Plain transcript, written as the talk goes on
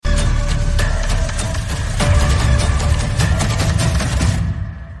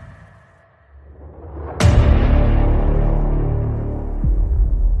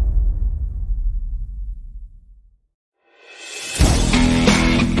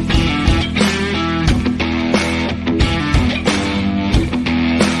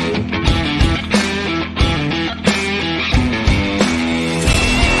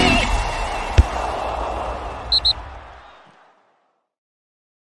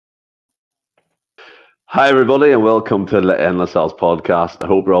Hi, everybody, and welcome to the Endless Cells podcast. I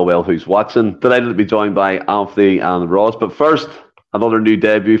hope you're all well who's watching. Delighted to be joined by Anthony and Ross. But first, another new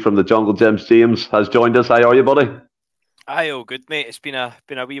debut from the Jungle Gems. James has joined us. How are you, buddy? Aye, all good, mate. It's been a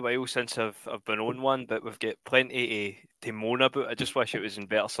wee while since I've been on one, but we've got plenty to moan about. I just wish it was in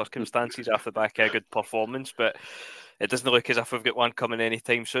better circumstances after the back of a good performance, but it doesn't look as if we've got one coming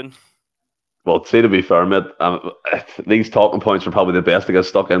anytime soon. Well, say to be fair, mate, these talking points are probably the best to get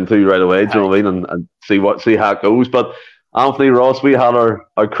stuck into right away. Do you know Aye. what I mean? And see how it goes. But Anthony Ross, we had our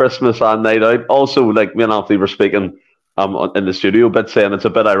Christmas and night out. Also, like me and Anthony were speaking in the studio a bit, saying it's a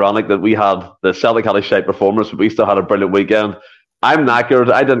bit ironic that we had the Celtic had a shite performance, but we still had a brilliant weekend. I'm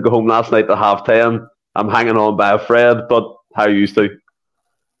knackered. I didn't go home last night at 10:30. I'm hanging on by a thread, but how you used to?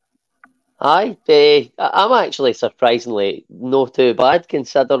 Aye, I'm actually surprisingly not too bad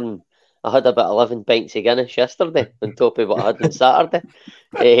considering I had about 11 pints of Guinness yesterday on top of what I had on Saturday.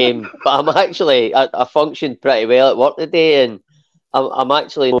 But I functioned pretty well at work today, and I'm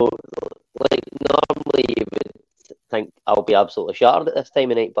actually like normally you would think I'll be absolutely shattered at this time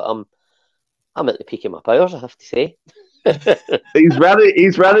of night, but I'm at the peak of my powers, I have to say. He's ready.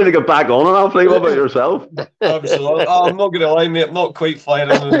 He's ready to get back on it. Anthony, what about yourself? Absolutely. I'm not going to lie, mate. I'm not quite firing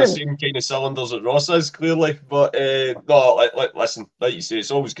on the same kind of cylinders that Ross is, clearly. But no, listen, like you say,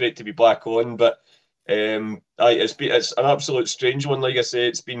 it's always great to be back on. But it's an absolute strange one. Like I say,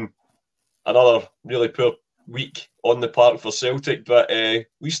 it's been another really poor week on the park for Celtic. But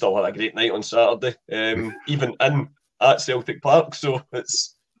we still had a great night on Saturday, even in at Celtic Park. So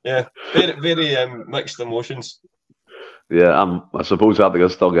it's very, very mixed emotions. Yeah, I suppose I have to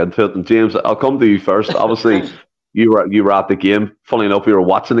get stuck into it. And James, I'll come to you first. Obviously, you were at the game. Funny enough, we were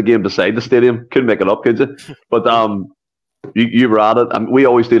watching the game beside the stadium. Couldn't make it up, could you? But you were at it. And we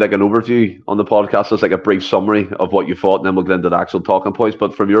always do like an overview on the podcast. It's like a brief summary of what you thought, and then we'll get into the actual talking points.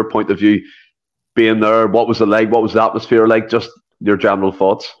 But from your point of view, being there, what was it like? What was the atmosphere like? Just your general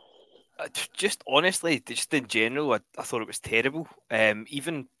thoughts. Just honestly, just in general, I thought it was terrible.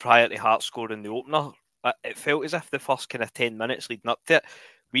 Even prior to Hearts scoring the opener, it felt as if the first kind of 10 minutes leading up to it,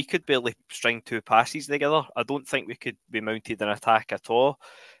 we could barely string two passes together. I don't think we could be mounted an attack at all.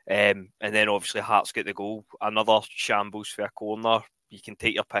 And then obviously Hearts get the goal. Another shambles for a corner. You can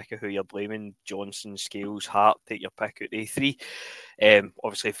take your pick of who you're blaming. Johnson, Scales, Hart, take your pick out of three.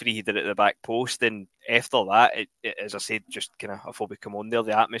 Obviously, Free did it at the back post. And after that, as I said, just kind of before we come on there,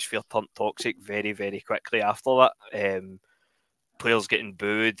 the atmosphere turned toxic very, very quickly after that. Players getting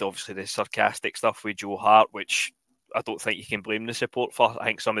booed, obviously the sarcastic stuff with Joe Hart, which I don't think you can blame the support for. I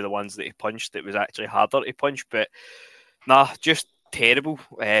think some of the ones that he punched, it was actually harder to punch, but just terrible.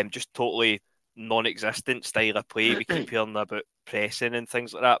 Just totally non-existent style of play. We keep hearing about pressing and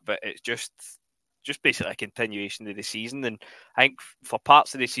things like that, but it's just basically a continuation of the season. And I think for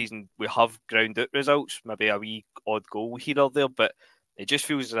parts of the season, we have ground out results, maybe a wee odd goal here or there, but it just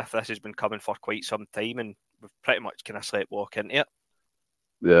feels as if this has been coming for quite some time, and we've pretty much kind of sleptwalk into it.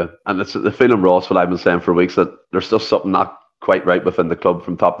 Yeah, and it's the feeling, Ross, what I've been saying for weeks, that there's just something not quite right within the club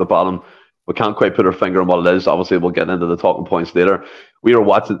from top to bottom. We can't quite put our finger on what it is. Obviously, we'll get into the talking points later. We were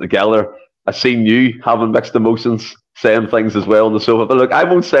watching it together. I seen you having mixed emotions, saying things as well on the sofa. But look, I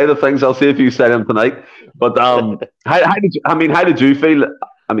won't say the things. I'll see if you say them tonight. But how did you feel?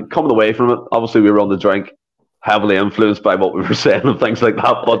 I mean, coming away from it, obviously we were on the drink, heavily influenced by what we were saying and things like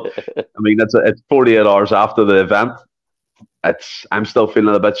that. But I mean, it's 48 hours after the event. I'm still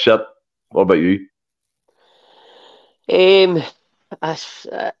feeling a bit shit. What about you? It's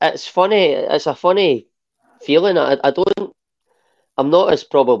funny. It's a funny feeling. I'm not as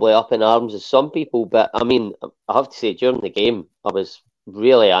probably up in arms as some people, but I mean, I have to say, during the game, I was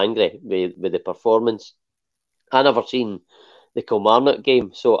really angry with the performance. I never seen the Kilmarnock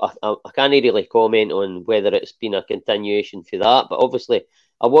game, so I can't really comment on whether it's been a continuation for that. But obviously,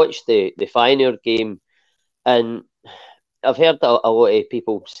 I watched the Feyenoord game, and I've heard a lot of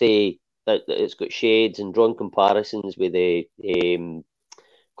people say that it's got shades and drawn comparisons with the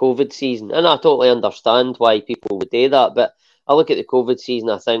COVID season, and I totally understand why people would do that. But I look at the COVID season,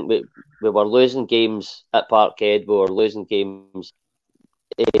 I think we were losing games at Parkhead, we were losing games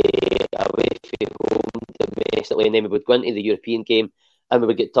away from home domestically, and then we would go into the European game and we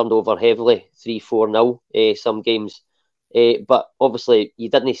would get turned over heavily, 3-4-0 some games. But obviously, you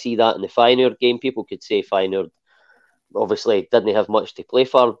didn't see that in the Feyenoord game. People could say Feyenoord obviously didn't have much to play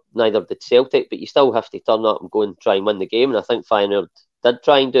for, neither did Celtic, but you still have to turn up and go and try and win the game. And I think Feyenoord did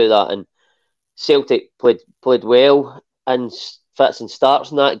try and do that, and Celtic played well and fits and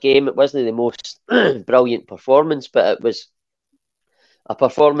starts in that game. It wasn't the most brilliant performance, but it was a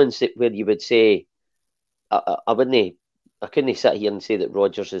performance where you would say, I couldn't sit here and say that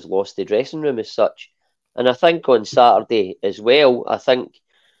Rodgers has lost the dressing room as such, And I think on Saturday as well, listen,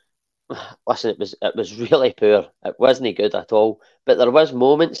 it was really poor. It wasn't good at all. But there was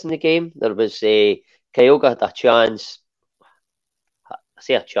moments in the game. There was Kyogo had a chance. I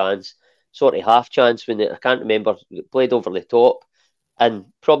say a chance, sort of half chance when I can't remember. Played over the top, and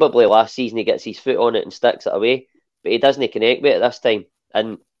probably last season he gets his foot on it and sticks it away, but he doesn't connect with it this time,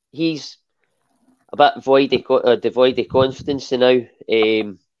 and he's a bit devoid of confidence now.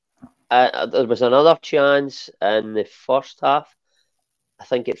 There was another chance in the first half. I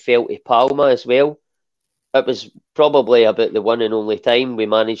think it fell to Palma as well. It was probably about the one and only time we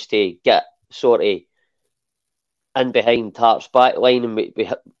managed to get sort of in behind Tart's back line, and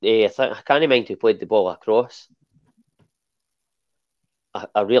I can't mind who played the ball across.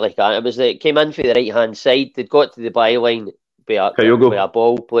 I really can't. It came in for the right hand side. They'd got to the byline with a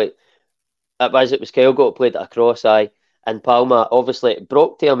ball play. It was Kyogo who played it across, and Palma obviously it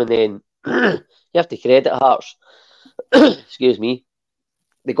broke to him, and then you have to credit Hearts. Excuse me.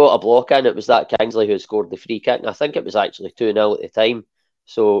 They got a block in. It was that Kingsley who scored the free kick. And I think it was actually 2-0 at the time.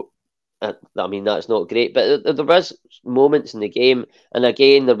 So, I mean, that's not great. But there was moments in the game. And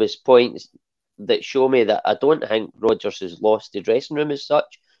again, there was points that show me that I don't think Rodgers has lost the dressing room as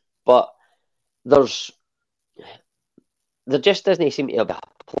such. But there just doesn't seem to have a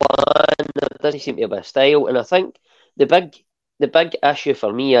plan. There doesn't seem to have a style. And I think the big issue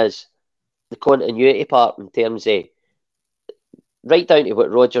for me is the continuity part in terms of right down to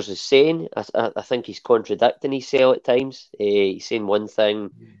what Rodgers is saying. I think he's contradicting himself at times. He's saying one thing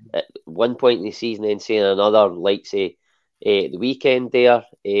at one point in the season and saying another, like, say, the weekend there.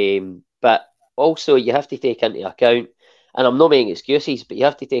 But also, you have to take into account, and I'm not making excuses, but you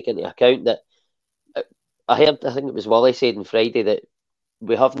have to take into account that I think it was Wally said on Friday that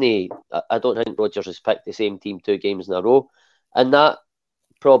we haven't. I don't think Rodgers has picked the same team 2 games in a row, and that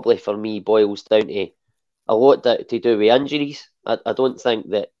probably for me boils down to a lot to do with injuries. I don't think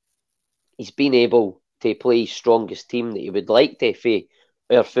that he's been able to play his strongest team that he would like to for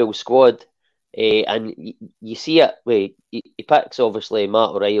our full squad. And you see it where he picks obviously Matt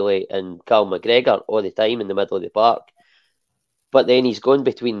O'Reilly and Cal McGregor all the time in the middle of the park. But then he's gone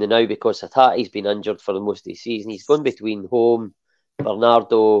between the now because Hatati's been injured for most of the season. He's gone between Home,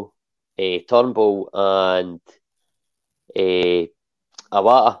 Bernardo, Turnbull and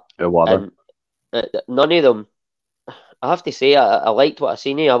Awata. And none of them, I have to say, I liked what I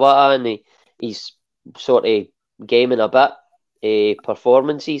seen of Awata, and he's sort of gaming a bit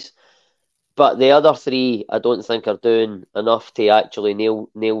performances. But the other 3, I don't think are doing enough to actually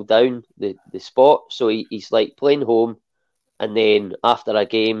nail down the spot. So he's like playing Home, and then after a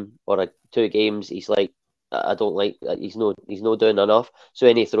game or 2 games, he's like, I don't like. He's not doing enough. So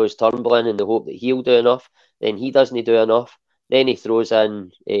then he throws Turnbull in the hope that he'll do enough. Then he doesn't do enough. Then he throws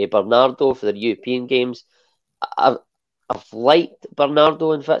in Bernardo for the European games. I've liked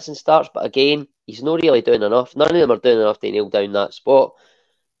Bernardo in fits and starts, but again, he's not really doing enough. None of them are doing enough to nail down that spot.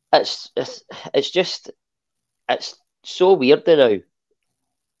 It's so weird now.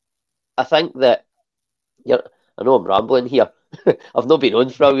 I think that I know I'm rambling here. I've not been on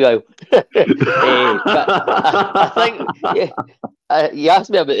for a while. But I think you asked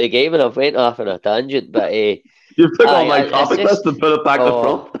me about the game and I've went off on a tangent. But you took all my topic list and put it back up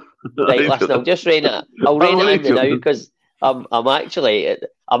front. Right, listen, I'll just rein it. I'll rein it in now because I'm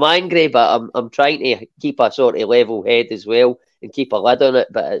angry, but I'm trying to keep a sort of level head as well and keep a lid on it.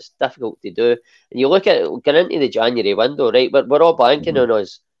 But it's difficult to do. And you look at it, going into the January window, right? We're all banking on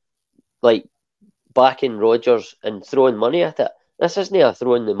us, like backing Rodgers and throwing money at it. This isn't a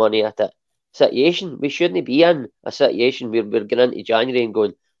throwing the money at it situation. We shouldn't be in a situation where we're going into January and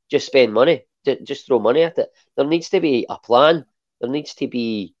going, just spend money, just throw money at it. There needs to be a plan. There needs to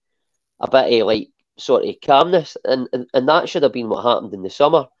be a bit of like sort of calmness, and that should have been what happened in the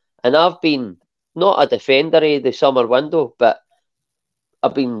summer. And I've been not a defender of the summer window, but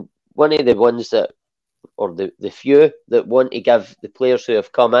I've been one of the ones that, or the few that want to give the players who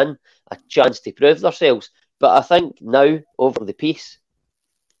have come in a chance to prove themselves. But I think now, over the piece,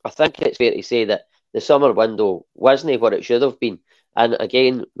 I think it's fair to say that the summer window wasn't what it should have been. And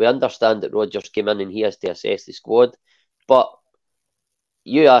again, we understand that Rodgers came in and he has to assess the squad. But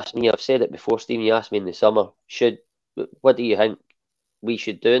you asked me, I've said it before, Stephen, you asked me in the summer, what do you think we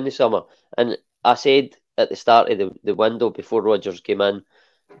should do in the summer? And I said at the start of the window before Rodgers came in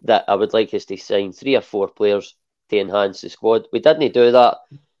that I would like us to sign 3 or 4 players to enhance the squad. We didn't do that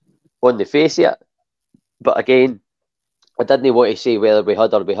on the face of it. But again, I didn't want to say whether we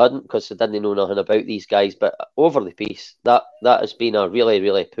had or we hadn't because I didn't know nothing about these guys. But over the piece, that has been a really,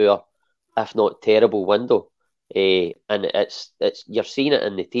 really poor, if not terrible window. and it's you're seeing it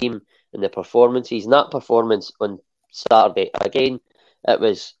in the team and the performances. And that performance on Saturday again, it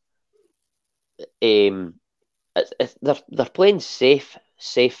was they're playing safe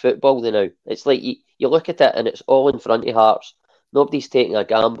football now. It's like you look at it and it's all in front of Hearts. Nobody's taking a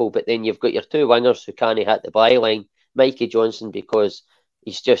gamble, but then you've got your two wingers who can't hit the byline. Mikey Johnson, because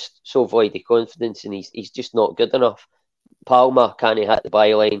he's just so void of confidence and he's just not good enough. Palmer can't hit the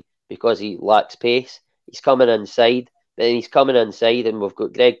byline because he lacks pace. He's coming inside, but then he's coming inside and we've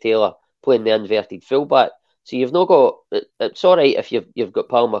got Greg Taylor playing the inverted fullback. So you've not got. It's all right if you've got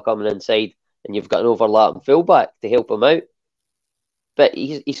Palmer coming inside and you've got an overlapping fullback to help him out. But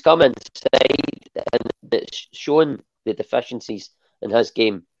he's come inside and it's showing the deficiencies in his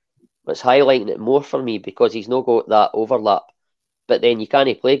game. It's highlighting it more for me because he's not got that overlap. But then you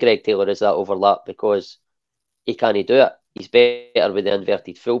can't play Greg Taylor as that overlap because he can't do it. He's better with the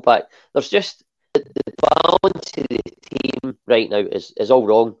inverted fullback. There's just the balance of the team right now is all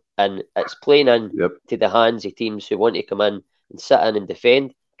wrong, and it's playing in to the hands of teams who want to come in and sit in and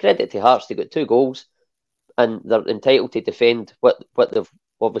defend. Credit to Hearts, they got 2 goals, and they're entitled to defend what they've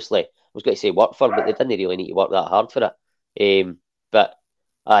obviously, I was going to say work for, but they didn't really need to work that hard for it. But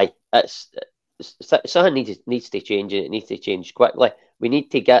aye, it's something needs to change, and it needs to change quickly. We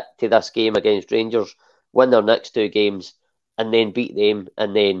need to get to this game against Rangers, win their next 2 games, and then beat them,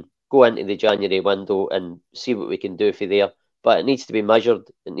 and then go into the January window and see what we can do for there. But it needs to be measured.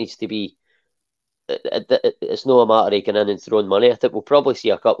 It needs to be. It's not a matter of going in and throwing money at it. We'll probably see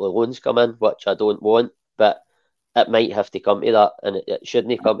a couple of loans come in, which I don't want, but it might have to come to that, and it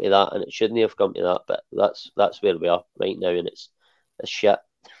shouldn't have come to that, and it shouldn't have come to that. But that's where we are right now, and it's shit.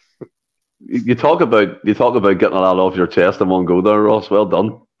 You talk about getting a lot off your chest in one go there, Ross. Well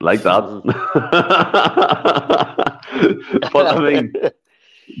done, like that. But I mean,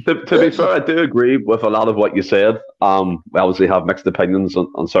 to be fair, I do agree with a lot of what you said. We obviously have mixed opinions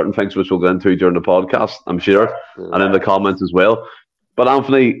on certain things, which we'll go into during the podcast, I'm sure, and in the comments as well. But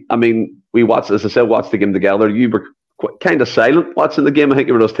Anthony, I mean, we watched, as I said, watched the game together. You were kind of silent watching the game. I think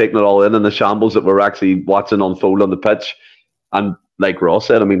you were just taking it all in the shambles that we're actually watching unfold on the pitch. And like Ross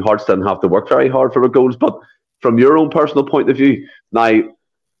said, I mean, Hearts didn't have to work very hard for the goals. But from your own personal point of view, now,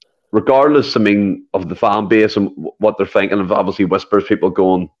 regardless, I mean, of the fan base and what they're thinking, of obviously whispers, people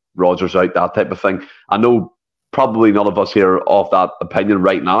going, Rodgers out, that type of thing. I know probably none of us here are of that opinion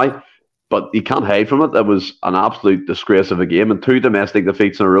right now, but you can't hide from it. It was an absolute disgrace of a game and 2 domestic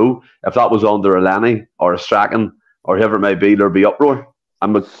defeats in a row. If that was under a Lenny or a Strachan or whoever it may be, there'd be uproar.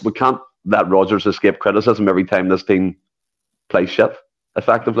 And we can't let Rodgers escape criticism every time this team plays shit,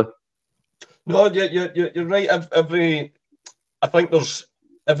 effectively. No, you're right. I think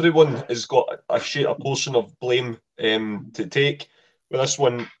everyone has got a portion of blame to take with this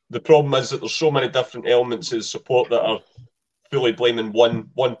one. The problem is that there's so many different elements of support that are fully blaming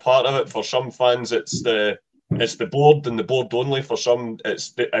one part of it. For some fans, it's the board and the board only. For some,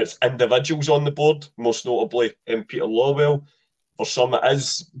 it's individuals on the board, most notably Peter Lawwell. For some, it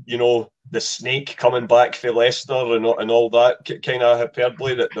is, the snake coming back for Leicester and all that kind of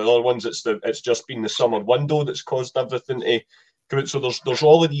hyperbole. That the other ones, it's just been the summer window that's caused everything to come out. So there's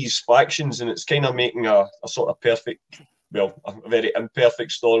all of these factions, and it's kind of making a sort of a very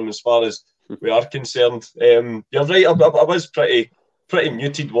imperfect storm as far as we are concerned. You're right. I was pretty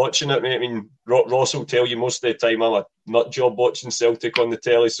muted watching it, mate. I mean, Ross will tell you most of the time I'm a nut job watching Celtic on the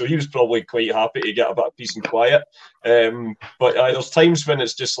telly, so he was probably quite happy to get a bit of peace and quiet. But there's times when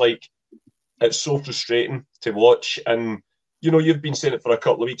it's just like, it's so frustrating to watch, and you've been saying it for a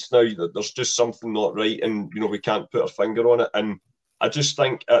couple of weeks now that there's just something not right, and we can't put our finger on it. And I just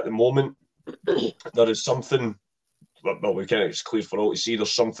think at the moment there is something. Well, it's clear for all to see.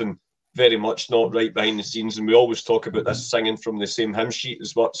 There's something very much not right behind the scenes, and we always talk about this singing from the same hymn sheet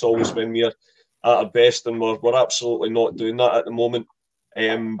as what's always when we're at our best, and we're absolutely not doing that at the moment.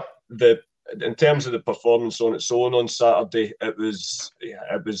 In terms of the performance on its own on Saturday, it really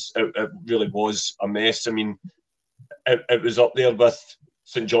was a mess. I mean, it was up there with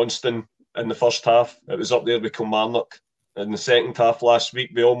St Johnstone in the first half. It was up there with Kilmarnock in the second half last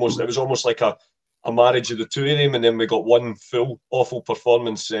week. It was almost like a marriage of the two of them, and then we got one full awful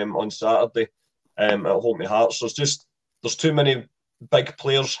performance on Saturday at home to Hearts. There's too many big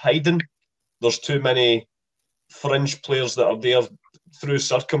players hiding. There's too many fringe players that are there through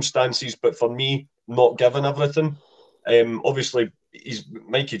circumstances, but for me, not given everything. Obviously,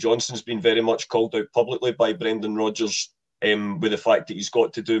 Mikey Johnson's been very much called out publicly by Brendan Rodgers with the fact that he's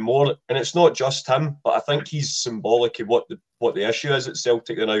got to do more, and it's not just him, but I think he's symbolic of what the issue is at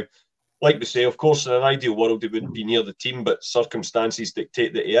Celtic now. Like we say, of course, in an ideal world, he wouldn't be near the team, but circumstances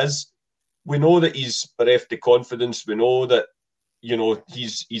dictate that he is. we know that he's bereft of confidence. We know that,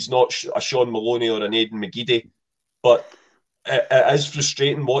 he's not a Sean Maloney or an Aidan McGeady, but it is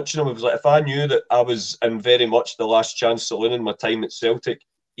frustrating watching him. It was like, if I knew that I was in very much the last chance saloon in my time at Celtic,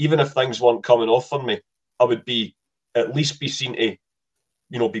 even if things weren't coming off for me, I would at least be seen to,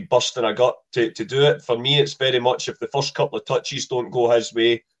 be busting a gut to do it. For me, it's very much, if the first couple of touches don't go his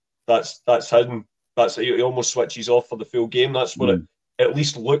way, that's him. He almost switches off for the full game. That's what it at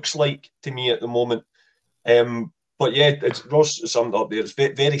least looks like to me at the moment. But yeah, Ross summed up there. It's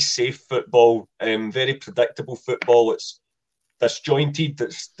very, very safe football, very predictable football. It's disjointed,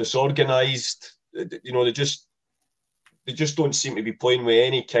 it's disorganised. They just don't seem to be playing with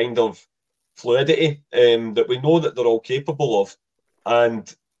any kind of fluidity that we know that they're all capable of.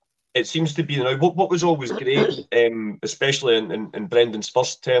 And it seems to be now what was always great, especially in Brendan's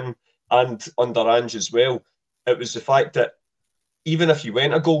first term and under Ange as well. It was the fact that even if you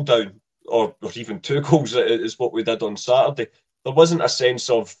went a goal down, or even 2 goals, is what we did on Saturday, there wasn't a sense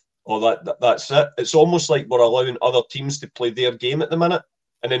of, that's it. It's almost like we're allowing other teams to play their game at the minute,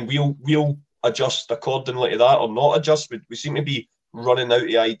 and then we'll adjust accordingly to that, or not adjust. We seem to be running out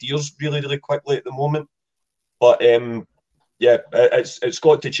of ideas really, really quickly at the moment. But it's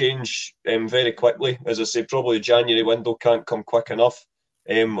got to change very quickly. As I say, probably the January window can't come quick enough,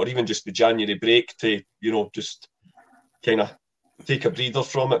 or even just the January break to, just kind of take a breather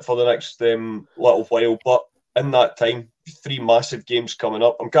from it for the next little while. But in that time, 3 massive games coming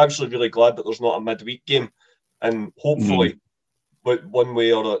up. I'm actually really glad that there's not a midweek game, and hopefully, one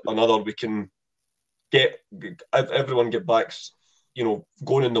way or another, we can get everyone get back,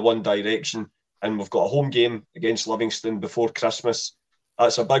 going in the one direction. And we've got a home game against Livingston before Christmas.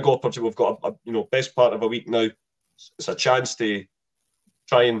 That's a big opportunity. We've got a best part of a week now. It's a chance to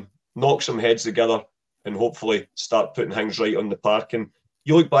try and knock some heads together and hopefully start putting things right on the park. And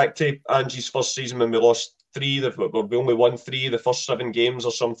you look back to Angie's first season when we lost 3, we only won 3 the first 7 games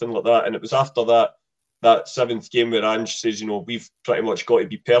or something like that. And it was after that 7th game where Ange says, we've pretty much got to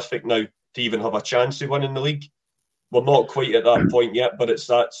be perfect now to even have a chance of winning the league. We're not quite at that point yet, but it's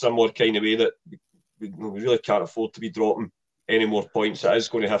that similar kind of way that we really can't afford to be dropping any more points. There's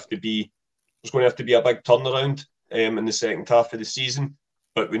going to have to be a big turnaround in the second half of the season,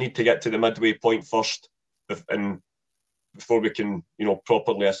 but we need to get to the midway point first, and before we can,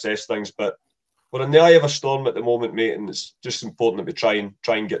 properly assess things. But we're in the eye of a storm at the moment, mate, and it's just important that we try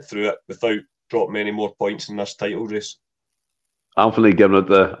and get through it without dropping any more points in this title race. Anthony giving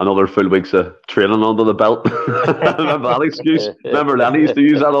it another full weeks of training under the belt. Remember that excuse? Remember Lenny used to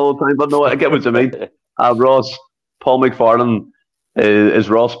use that all the time, but no, I get what you mean. Ross, Paul McFarlane, is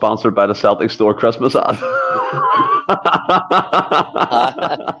Ross sponsored by the Celtic store Christmas ad?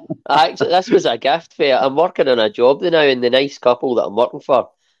 Actually, this was a gift for you. I'm working on a job now, and the nice couple that I'm working for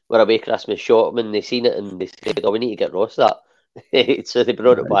were away Christmas shopping, and they seen it and they said, we need to get Ross that. So they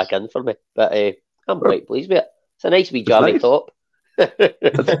brought it back in for me. But I'm quite pleased with it. It's a nice wee jammy top.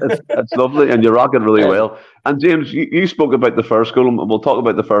 It's lovely, and you rock it really well. And James, you spoke about the first goal, and we'll talk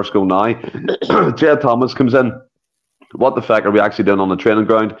about the first goal now. Jed Thomas comes in. What the fuck are we actually doing on the training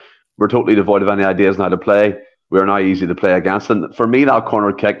ground? We're totally devoid of any ideas on how to play. We're now easy to play against. And for me, that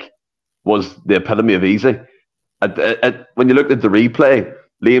corner kick was the epitome of easy. When you looked at the replay,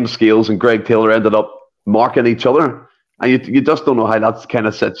 Liam Scales and Greg Taylor ended up marking each other. And you just don't know how that kind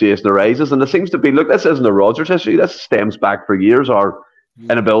of situation arises. And it seems to be, look, this isn't a Rodgers issue. This stems back for years. Our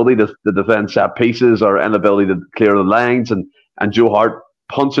inability to defend set pieces, our inability to clear the lines, and Joe Hart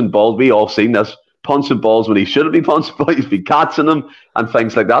punching balls. We all seen this, punching balls when he shouldn't be punching balls. He's been catching them and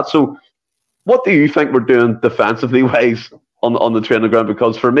things like that. So what do you think we're doing defensively wise on the training ground?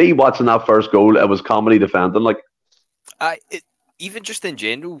 Because for me, watching that first goal, it was comedy defending. Even just in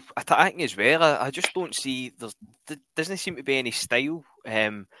general, attacking as well, I just don't see there doesn't seem to be any style.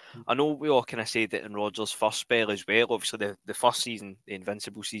 I know we all kind of said that in Rodgers' first spell as well. Obviously, the first season, the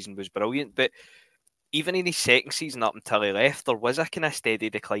Invincible season, was brilliant, but even in his second season up until he left, there was a kind of steady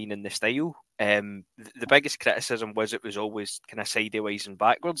decline in the style. The biggest criticism was it was always kind of sideways and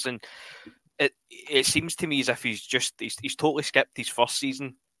backwards, and it seems to me as if he's totally skipped his first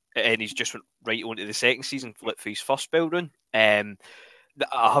season. And he's just went right on to the second season for his first spell run. I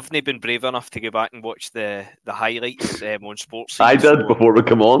haven't been brave enough to go back and watch the highlights on Sports. I did before we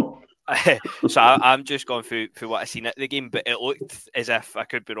come on. So I'm just going through what I seen at the game, but it looked as if, I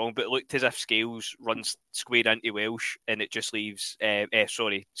could be wrong, but it looked as if Scales runs square into Welsh and it just leaves,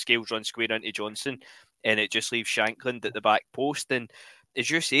 Scales runs square into Johnson and it just leaves Shankland at the back post. And as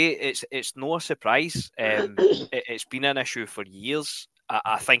you say, it's no surprise. It's been an issue for years.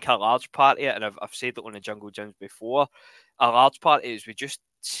 I think a large part of it, and I've said it on the Jungle Gyms before, a large part is we just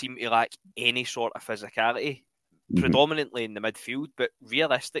seem to lack any sort of physicality, predominantly in the midfield, but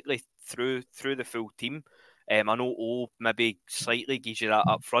realistically through the full team. I know O maybe slightly gives you that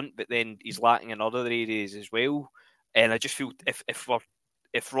up front, but then he's lacking in other areas as well. And I just feel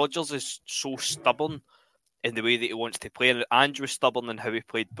if Rodgers is so stubborn in the way that he wants to play, and Ange was stubborn in how he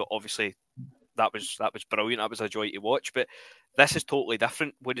played, but obviously that was brilliant. That was a joy to watch. But this is totally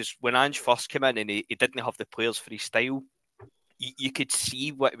different. Whereas when Ange first came in and he didn't have the players for his style, you could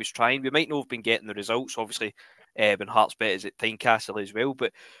see what he was trying. We might not have been getting the results, obviously, when Hearts bet is at Tynecastle as well,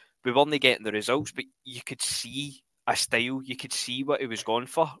 but we weren't getting the results. But you could see a style. You could see what he was going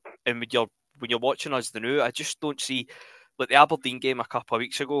for. And when you're watching us the new, I just don't see, like the Aberdeen game a couple of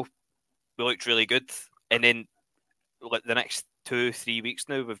weeks ago, we looked really good, and then like the next 2-3 weeks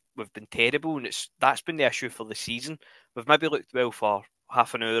now we've been terrible, and that's been the issue for the season. We've maybe looked well for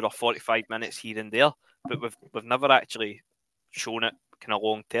half an hour or 45 minutes here and there, but we've never actually shown it kind of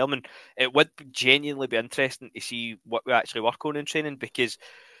long term. And it would genuinely be interesting to see what we actually work on in training, because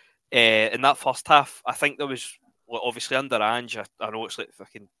in that first half, I think there was, well, obviously under Ange, I know it's like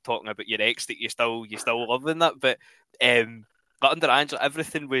fucking talking about your ex that you still loving that, but under Ange,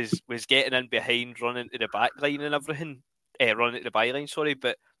 everything was getting in behind, running to the back line and everything, running to the byline, sorry,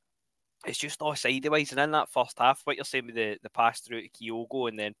 but it's just all sideways. And in that first half, what you're saying with the pass through to Kyogo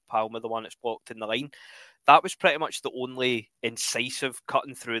and then Palmer, the one that's blocked in the line, that was pretty much the only incisive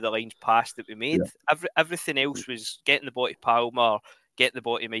cutting through the lines pass that we made. Yeah. Everything else was getting the ball to Palmer, getting the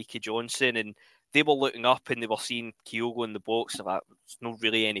ball to Mikey Johnson, and they were looking up and they were seeing Kyogo in the box. So there's not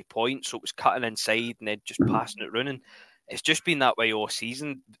really any point. So it was cutting inside and then just passing it running. It's just been that way all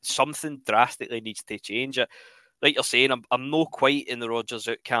season. Something drastically needs to change. Like you're saying, I'm not quite in the Rodgers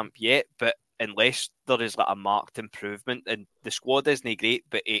out camp yet, but unless there is like a marked improvement, and the squad isn't great,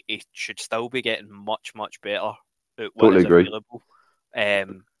 but it should still be getting much, much better at what is available.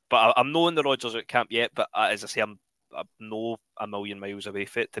 But I'm not in the Rodgers out camp yet, but as I say, I'm not a million miles away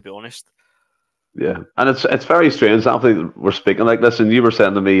from it, to be honest. Yeah, and it's very strange. After we're speaking like this, and you were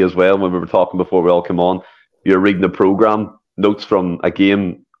saying to me as well when we were talking before we all came on, you're reading the programme notes from a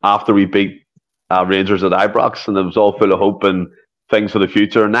game after we beat Rangers at Ibrox, and it was all full of hope and things for the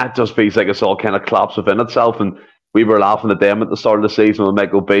future, and that just feels like it's all kind of collapsed within itself. And we were laughing at them at the start of the season with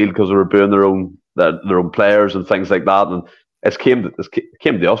Michael Beale because they were booing their own players and things like that, and it came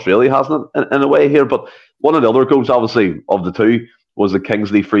to us, really, hasn't it, in a way here. But one of the other goals, obviously, of the two was the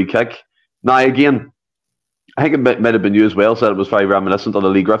Kingsley free kick. Now, again, I think it might have been you as well, said it was very reminiscent of the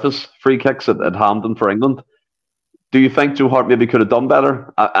Lee Griffiths free kicks at Hampden for England. Do you think Joe Hart maybe could have done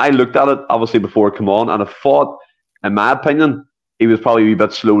better? I looked at it, obviously, before it came on, and I thought, in my opinion, he was probably a wee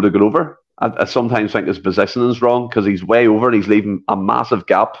bit slow to get over. I sometimes think his positioning is wrong because he's way over and he's leaving a massive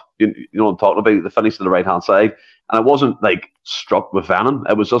gap. You know what I'm talking about? The finish to the right-hand side. And it wasn't like struck with venom.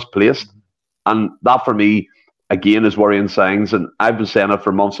 It was just placed. And that, for me, again, is worrying signs. And I've been saying it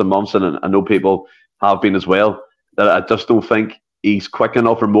for months and months, and I know people have been as well, that I just don't think he's quick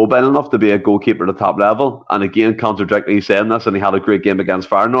enough or mobile enough to be a goalkeeper at the top level. And again, contradictory saying this, and he had a great game against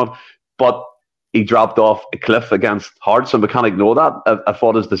Feyenoord, but he dropped off a cliff against Hearts, and we can't ignore that. I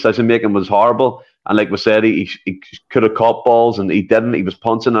thought his decision-making was horrible. And like we said, he could have caught balls, and he didn't. He was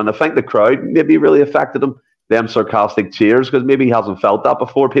punching. And I think the crowd maybe really affected him, them sarcastic cheers, because maybe he hasn't felt that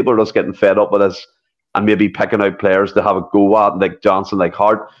before. People are just getting fed up with this and maybe picking out players to have a go at, like Johnson, like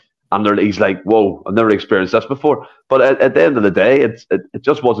Hart. And he's like, whoa, I've never experienced this before. But at the end of the day, it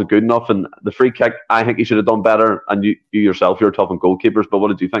just wasn't good enough. And the free kick, I think he should have done better. And you yourself, you're tough on goalkeepers, but what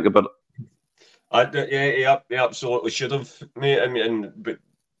did you think about it? He absolutely should have, mate. I mean, but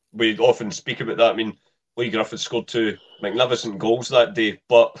we often speak about that. I mean, Lee Griffith scored 2 magnificent goals that day,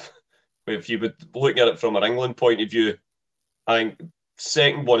 but if you would look at it from an England point of view, I think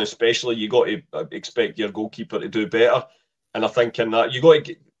second one especially, you got to expect your goalkeeper to do better. And I think in that,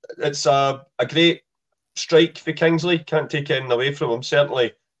 it's a great strike for Kingsley. Can't take anything away from him.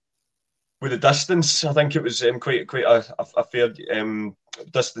 Certainly with the distance, I think it was quite a fair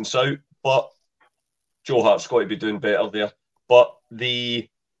distance out, but Joe Hart's got to be doing better there. But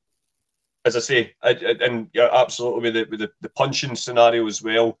as I say, and absolutely with the punching scenario as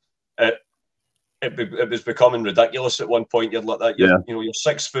well, it was becoming ridiculous at one point. You're like that, you're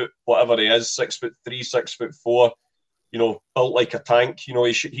 6 foot, whatever he is, 6'3", 6'4", built like a tank.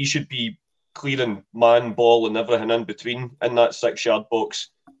 He should be clearing man, ball, and everything in between in that 6-yard box.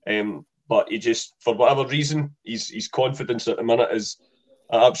 But he just, for whatever reason, his confidence at the minute is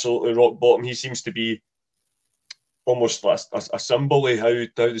absolutely rock bottom. He seems to be almost a symbol of how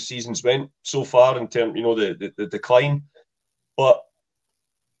the season's went so far in terms, the decline. But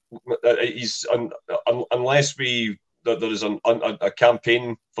he's unless we that there is a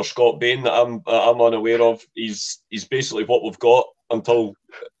campaign for Scott Bain that I'm unaware of. He's basically what we've got until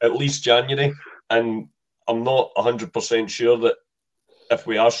at least January, and I'm not 100% sure that if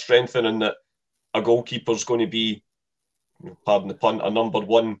we are strengthening that a goalkeeper's going to be, pardon the pun, a number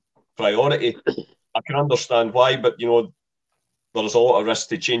one priority. I can understand why, but there's a lot of risk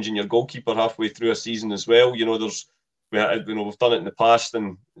to changing your goalkeeper halfway through a season as well. We've done it in the past,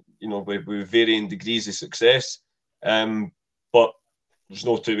 and with varying degrees of success. But there's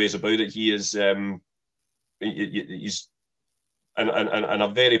no two ways about it. He is he's and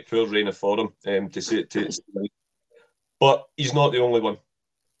a very poor reign of form to say. But he's not the only one.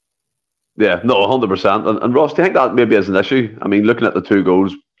 Yeah, no, 100%. And Ross, do you think that maybe is an issue? I mean, looking at the two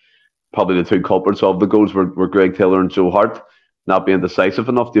goals, probably the two culprits of the goals were Greg Taylor and Joe Hart not being decisive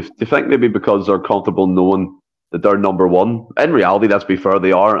enough. Do you think maybe because they're comfortable knowing that they're number one? In reality, let's be fair,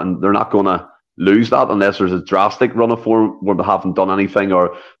 they are, and they're not going to lose that unless there's a drastic run of form where they haven't done anything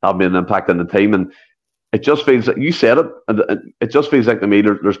or haven't made an impact on the team. And it just feels like, you said it, and it just feels like to me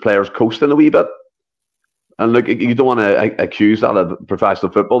there's players coasting a wee bit. And look, you don't want to accuse that of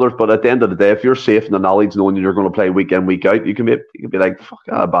professional footballers, but at the end of the day, if you're safe in the knowledge knowing you're going to play week in, week out, you can be like, fuck,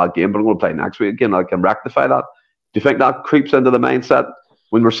 I had a bad game, but I'm going to play next week again. I can rectify that. Do you think that creeps into the mindset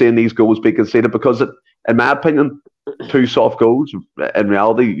when we're seeing these goals be conceded? Because, in my opinion, two soft goals, in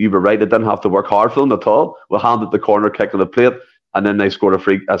reality, you were right, they didn't have to work hard for them at all. We handed the corner kick on the plate, and then they scored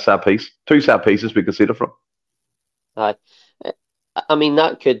a set piece. Two set pieces we conceded from. Aye. I mean,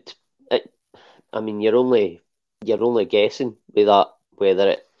 that could... I mean, you're only guessing with that,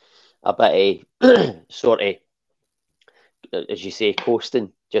 whether it a bit of sort of, as you say,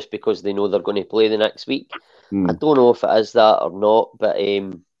 coasting just because they know they're going to play the next week. I don't know if it is that or not, but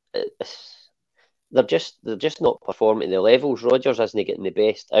they're just not performing at the levels. Rodgers isn't getting the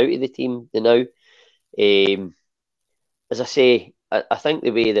best out of the team now. As I say, I think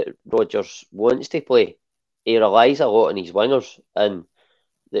the way that Rodgers wants to play, he relies a lot on his wingers, and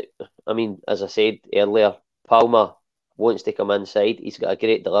I mean, as I said earlier, Palmer wants to come inside. He's got a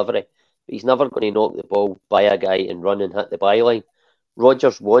great delivery, but he's never going to knock the ball by a guy and run and hit the byline.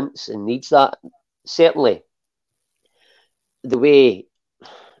 Rodgers wants and needs that. Certainly, the way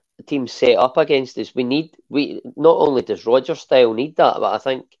the team's set up against us, we not only does Rodgers' style need that, but I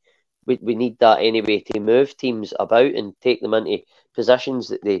think we need that anyway to move teams about and take them into positions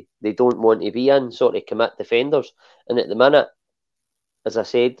that they don't want to be in, sort of commit defenders. And at the minute, as I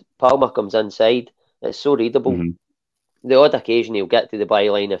said, Palmer comes inside. It's so readable. Mm-hmm. The odd occasion he'll get to the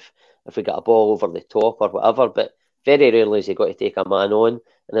byline if we get a ball over the top or whatever, but very rarely has he got to take a man on.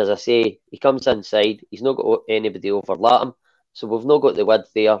 And as I say, he comes inside. He's not got anybody overlap him, so we've not got the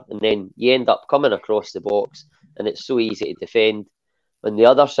width there. And then you end up coming across the box, and it's so easy to defend. On the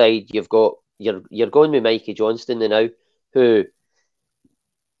other side, you've got you're going with Mikey Johnston now, who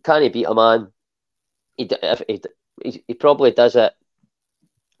can't beat a man. He probably does it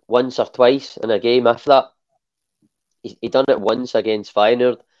once or twice in a game, if that. He done it once against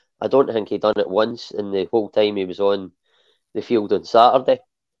Feyenoord. I don't think he done it once in the whole time he was on the field on Saturday.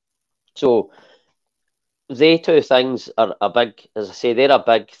 So they two things are a big, as I say, they're a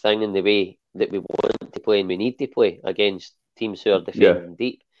big thing in the way that we want to play and we need to play against teams who are defending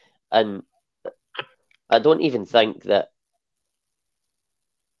deep. And I don't even think that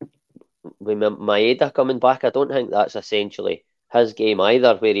with Maeda coming back, I don't think that's essentially his game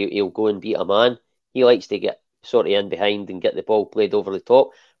either, where he'll go and beat a man. He likes to get sort of in behind and get the ball played over the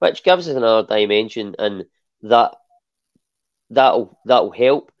top, which gives us another dimension, and that'll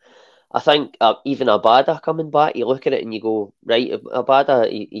help. I think even Abada coming back, you look at it and you go, right,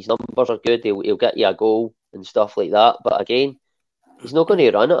 Abada, his numbers are good, he'll get you a goal and stuff like that, but again, he's not going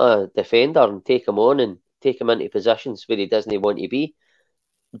to run at a defender and take him on and take him into positions where he doesn't want to be.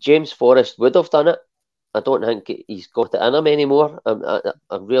 James Forrest would have done it. I don't think he's got it in him anymore.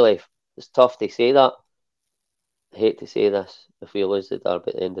 I'm really, it's tough to say that. I hate to say this. If we lose the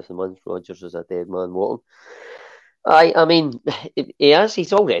derby at the end of the month, Rodgers is a dead man walking. I mean, he is.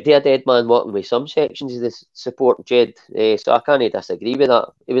 He's already a dead man walking with some sections of the support, Jed. So I can't disagree with that.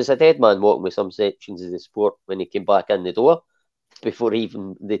 He was a dead man walking with some sections of the support when he came back in the door before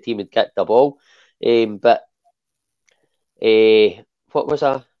even the team had kicked the ball. But what was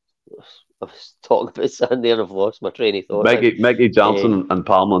I was talking about something there. I've lost my train of thought. Mickey Johnson and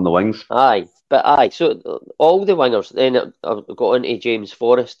Palmer on the wings. So all the wingers. Then I've got on to James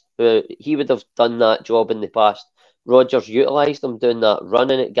Forrest. He would have done that job in the past. Rodgers utilised him doing that,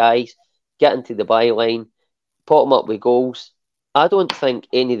 running at guys, getting to the byline, pot them up with goals. I don't think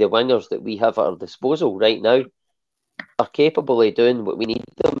any of the wingers that we have at our disposal right now are capable of doing what we need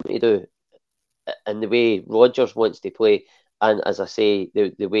them to do and the way Rodgers wants to play, and as I say,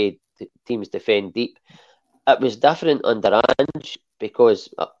 the way the teams defend deep, it was different under Ange because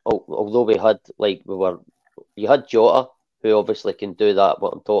although you had Jota, who obviously can do that,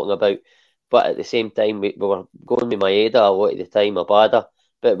 what I'm talking about, but at the same time we were going with Maeda a lot of the time, Abada,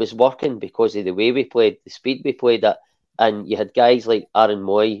 but it was working because of the way we played, the speed we played at, and you had guys like Aaron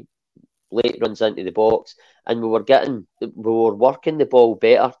Moy, late runs into the box, and we were working the ball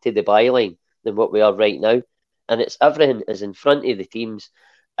better to the byline than what we are right now, and everything is in front of the teams.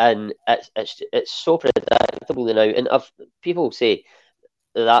 And it's so predictable now. And people say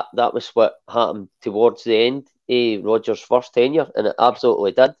that was what happened towards the end of Rodgers' first tenure, and it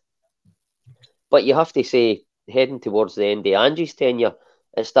absolutely did. But you have to say, heading towards the end of Angie's tenure,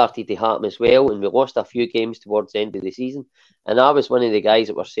 it started to happen as well, and we lost a few games towards the end of the season. And I was one of the guys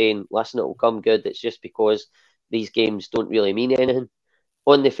that were saying, listen, it will come good. It's just because these games don't really mean anything.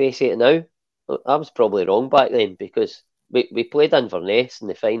 On the face of it now, I was probably wrong back then because we played Inverness in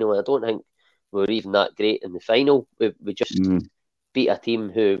the final, and I don't think we were even that great in the final. We just beat a team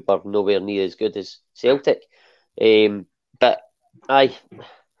who were nowhere near as good as Celtic. But I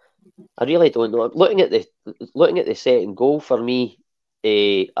really don't know. Looking at the second goal for me,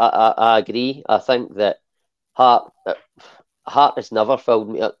 I agree. I think that Hart has never filled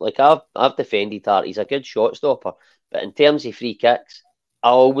me up. Like I've defended Hart. He's a good shot stopper, but in terms of free kicks, I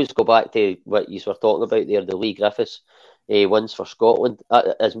always go back to what you were talking about there, the Lee Griffiths ones for Scotland.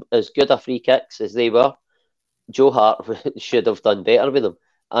 As good a free kicks as they were, Joe Hart should have done better with them.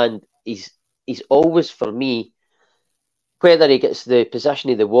 And he's always, for me, whether he gets the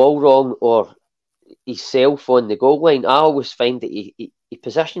position of the wall wrong or himself on the goal line, I always find that he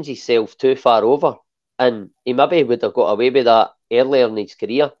positions himself too far over. And he maybe would have got away with that earlier in his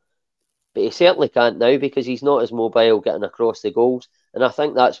career. But he certainly can't now because he's not as mobile getting across the goals. And I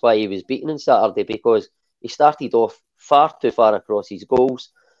think that's why he was beaten on Saturday, because he started off far too far across his goals.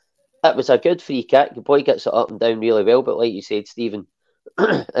 It was a good free kick. The boy gets it up and down really well. But like you said, Stephen,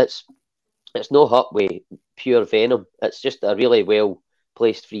 it's no hut with pure venom. It's just a really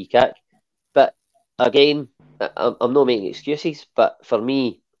well-placed free kick. But again, I'm not making excuses. But for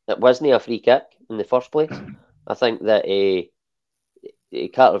me, it wasn't a free kick in the first place. I think that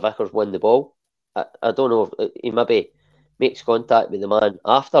Carter Vickers won the ball. I don't know if he maybe makes contact with the man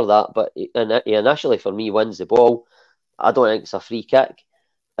after that, but he initially for me wins the ball. I don't think it's a free kick.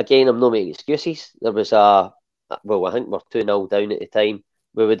 Again, I'm not making excuses. There was I think we're 2-0 down at the time.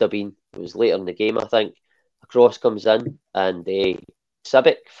 We would have been. It was later in the game, I think. A cross comes in, and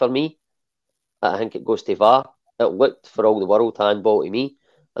Civic, for me, I think it goes to VAR. It looked for all the world handball to me.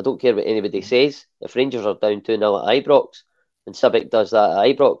 I don't care what anybody says. If Rangers are down 2-0 at Ibrox, and Civic does that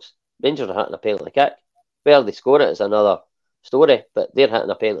at Ibrox, Rangers are hitting a penalty kick. Where they score it is another story, but they're hitting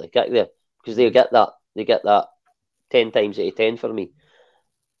a penalty kick there because they get that. They get that 10 times out of 10 for me.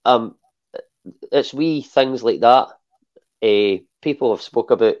 It's wee things like that. People have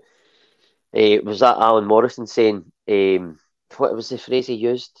spoke about. Was that Alan Morrison saying? What was the phrase he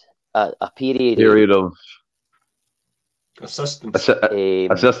used? A period of assistance.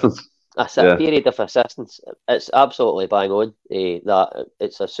 Assistance. A period of assistance. It's absolutely bang on. That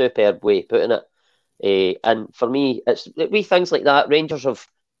it's a superb way of putting it. And for me, it's wee things like that. Rangers have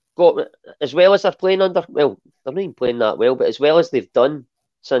got, as well as they're playing under. Well, they're not even playing that well, but as well as they've done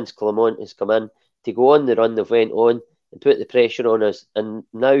since Clement has come in, to go on the run they've went on and put the pressure on us, and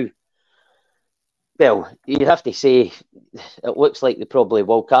now, well, you have to say it looks like they probably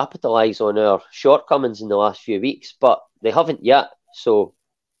will capitalise on our shortcomings in the last few weeks, but they haven't yet. So,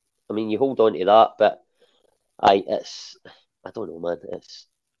 I mean, you hold on to that, but I don't know, man.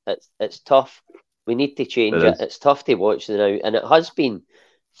 It's tough. We need to change it. It's tough to watch now, and it has been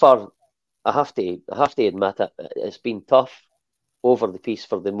for. I have to admit it. It's been tough over the piece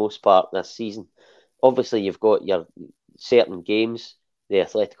for the most part this season. Obviously, you've got your certain games. The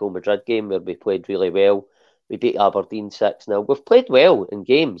Atletico Madrid game where we played really well. We beat Aberdeen 6-0. We've played well in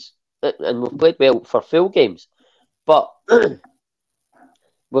games, and we've played well for full games, but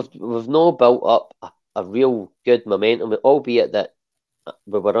we've not built up a real good momentum, albeit that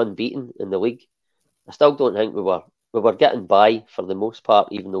we were unbeaten in the league. I still don't think we were getting by for the most part,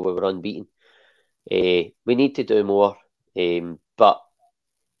 even though we were unbeaten. We need to do more, but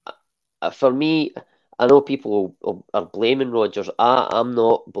for me, I know people are blaming Rodgers. I'm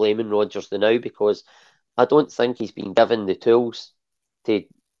not blaming Rodgers now because I don't think he's been given the tools to.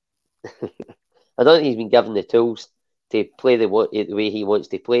 I don't think he's been given the tools to play the way he wants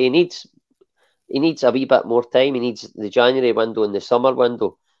to play. He needs a wee bit more time. He needs the January window and the summer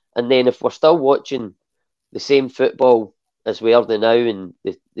window. And then if we're still watching the same football as we are now and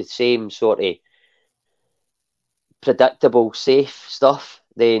the same sort of predictable, safe stuff,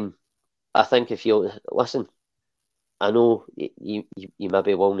 then I think if you listen, I know you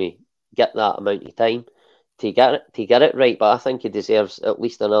maybe will only get that amount of time to get it right, but I think he deserves at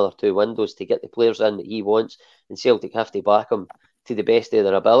least another 2 windows to get the players in that he wants, and Celtic have to back him to the best of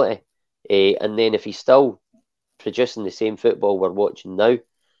their ability. And then if he's still producing the same football we're watching now,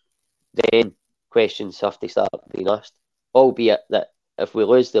 then questions have to start being asked. Albeit that if we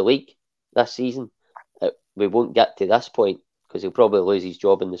lose the league this season, we won't get to this point because he'll probably lose his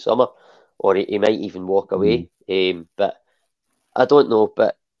job in the summer, or he might even walk away. But I don't know.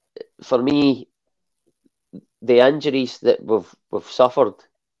 But for me, the injuries that we've suffered,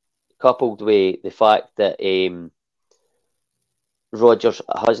 coupled with the fact that Rodgers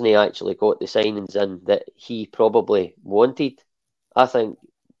hasn't actually got the signings in that he probably wanted, I think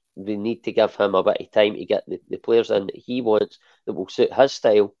we need to give him a bit of time to get the players in that he wants that will suit his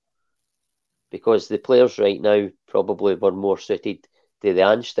style. Because the players right now probably were more suited to the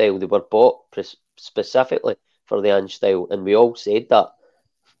Ange style. They were bought specifically for the Ange style, and we all said that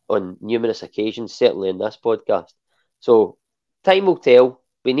on numerous occasions, certainly in this podcast. So time will tell.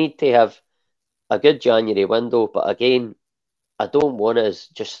 We need to have a good January window, but again, I don't want us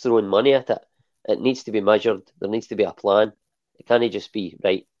just throwing money at it. It needs to be measured. There needs to be a plan. It can't just be,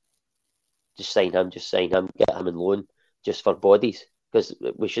 right, just sign him, get him on loan, just for bodies. Because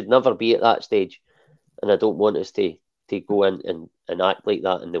we should never be at that stage. And I don't want us to go in and act like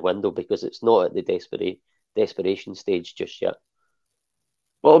that in the window, because it's not at the desperation stage just yet.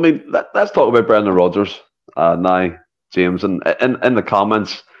 Well, I mean, let's talk about Brendan Rodgers now, James. And in the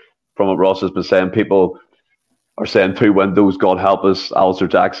comments from what Ross has been saying, people are saying 2 windows, God help us. Alistair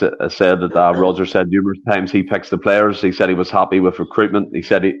Jackson said that Rodgers said numerous times he picks the players. He said he was happy with recruitment. He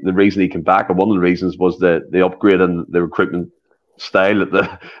said the reason he came back, or one of the reasons, was the upgrade in the recruitment style.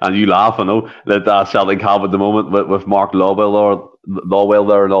 And you laugh, I know, that Celtic have at the moment with Mark Lawwell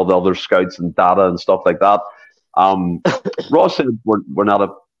there and all the other scouts and data and stuff like that. Ross said we're not at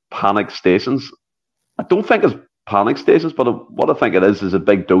panic stations. I don't think it's panic stations, but what I think it is a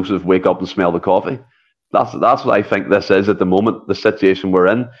big dose of wake up and smell the coffee. That's what I think this is at the moment, the situation we're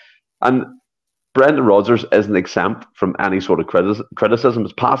in. And Brendan Rodgers isn't exempt from any sort of criticism.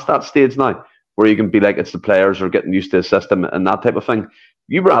 It's past that stage now, where you can be like, it's the players are getting used to the system and that type of thing.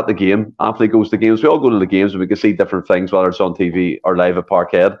 You were at the game. Anthony goes to games. We all go to the games and we can see different things, whether it's on TV or live at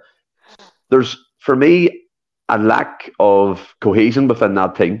Parkhead. There's, for me, a lack of cohesion within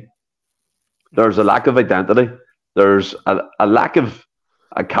that team. There's a lack of identity. There's a lack of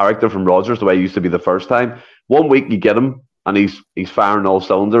a character from Rodgers, the way he used to be the first time. One week you get him and he's firing all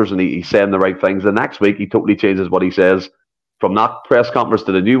cylinders and he's saying the right things. The next week he totally changes what he says from that press conference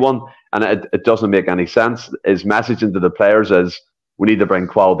to the new one, and it doesn't make any sense. His messaging to the players is, we need to bring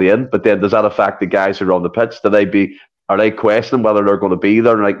quality in, but then does that affect the guys who are on the pitch? Are they questioning whether they're going to be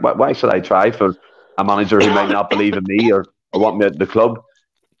there? And like, why should I try for a manager who might not believe in me or want me at the club?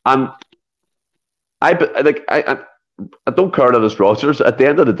 And I don't care that it's Rodgers. At the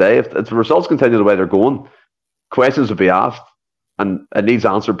end of the day, if the results continue the way they're going, questions will be asked, and it needs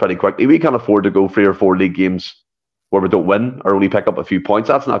answered pretty quickly. We can't afford to go 3 or 4 league games where we don't win or only pick up a few points.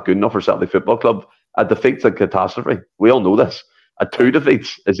 That's not good enough for Celtic Football Club. A defeat's a catastrophe. We all know this. A 2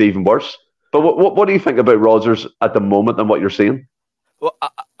 defeats is even worse. But what do you think about Rodgers at the moment and what you're seeing? Well,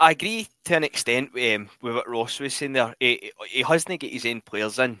 I agree to an extent with what Ross was saying there. He hasn't got his own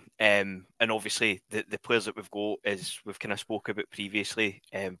players in, and obviously the players that we've got, as we've kind of spoke about previously,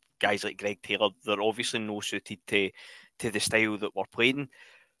 guys like Greg Taylor, they're obviously no suited to the style that we're playing.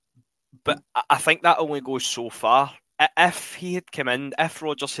 But I think that only goes so far. If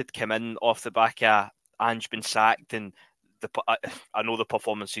Rodgers had come in off the back of Ange been sacked, and I know the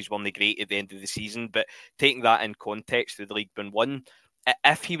performances weren't great at the end of the season, but taking that in context with the league being won,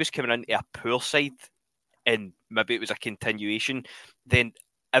 if he was coming into a poor side and maybe it was a continuation, then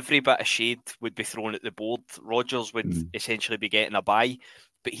every bit of shade would be thrown at the board. Rodgers would essentially be getting a bye,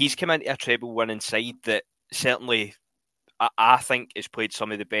 but he's come into a treble winning side that certainly I think has played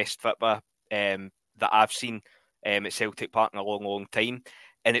some of the best football that I've seen at Celtic Park in a long, long time.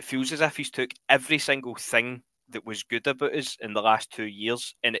 And it feels as if he's took every single thing that was good about us in the last 2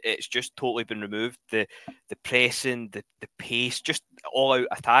 years, and it's just totally been removed. The pressing, the pace, just all out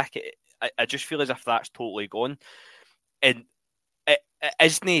attack. I just feel as if that's totally gone. And it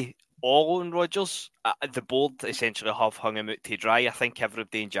isn't all on Rodgers. The board essentially have hung him out to dry. I think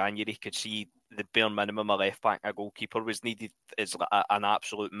everybody in January could see the bare minimum a left back, a goalkeeper was needed as an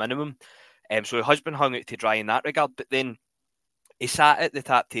absolute minimum. So he has been hung out to dry in that regard. But then he sat at the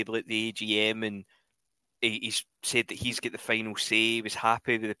tap table at the AGM and he's said that he's got the final say. He was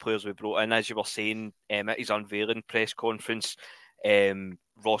happy with the players we brought in, as you were saying, at his unveiling press conference.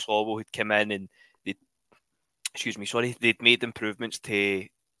 Ross Lawwell had come in and they'd made improvements to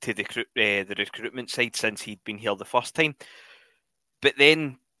the recruitment side since he'd been here the first time. But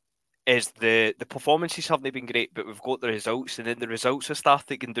then is the performances haven't been great, but we've got the results, and then the results have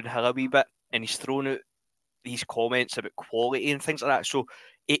started going downhill a wee bit, and he's thrown out these comments about quality and things like that. So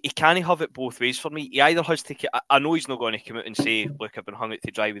he can't have it both ways for me. He either has to. I know he's not going to come out and say, "Look, I've been hung out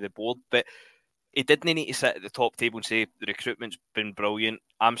to dry with the board," but he didn't need to sit at the top table and say the recruitment's been brilliant.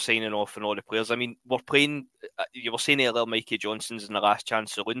 I'm signing off on all the players. I mean, we're playing. You were saying earlier, Mikey Johnson's in the last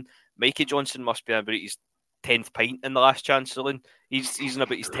chance saloon. Mikey Johnson must be about his 10th pint in the last chance saloon. He's in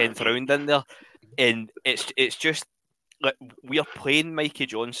about his 10th round in there, and it's just like we are playing Mikey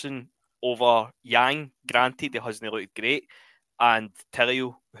Johnson over Yang. Granted, he hasn't looked great, and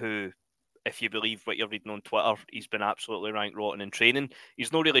Tilio, who, if you believe what you're reading on Twitter, he's been absolutely rank rotten in training.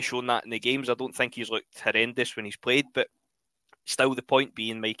 He's not really shown that in the games. I don't think he's looked horrendous when he's played, but still the point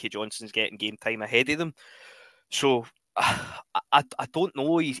being Mikey Johnson's getting game time ahead of them. So I don't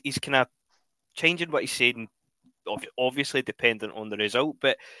know. He's kind of changing what he's saying, obviously dependent on the result,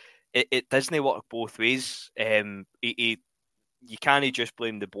 but it doesn't work both ways. You can't just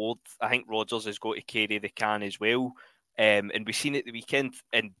blame the board. I think Rodgers has got to carry the can as well. And we've seen it the weekend,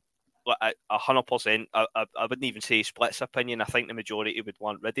 and 100%, I wouldn't even say splits opinion. I think the majority would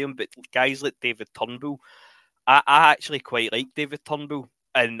want rid of him, but guys like David Turnbull, I actually quite like David Turnbull,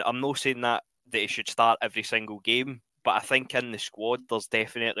 and I'm not saying that he should start every single game, but I think in the squad there's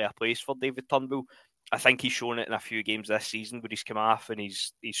definitely a place for David Turnbull. I think he's shown it in a few games this season where he's come off and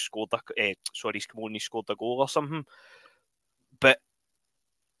he's scored he's come on and he scored a goal or something. But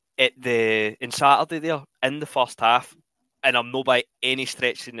in Saturday there, in the first half, and I'm not by any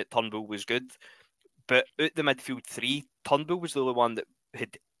stretch saying that Turnbull was good, but out the midfield three, Turnbull was the only one that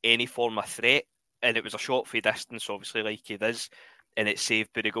had any form of threat, and it was a shot for distance, obviously, like he does, and it's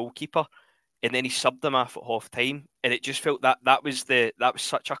saved by the goalkeeper. And then he subbed him off at half time, and it just felt that was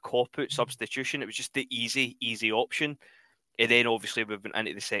such a cop-out substitution. It was just the easy option. And then obviously we went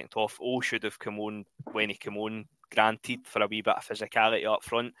into the second half. Should have come on when he came on, granted, for a wee bit of physicality up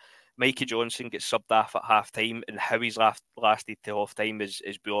front. Mikey Johnson gets subbed off at half time, and how he's lasted to half time is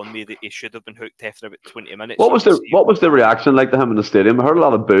beyond me. That he should have been hooked after about 20 minutes. What was the reaction like to him in the stadium? I heard a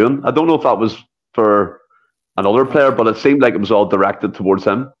lot of booing. I don't know if that was for another player, but it seemed like it was all directed towards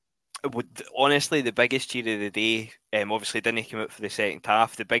him. Honestly, the biggest cheer of the day, obviously didn't come out for the second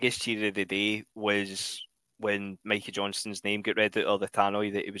half. The biggest cheer of the day was when Mikey Johnson's name got read out of the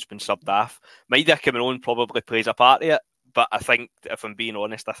tannoy that he was been subbed off. Might have coming on probably plays a part of it, but I think, if I'm being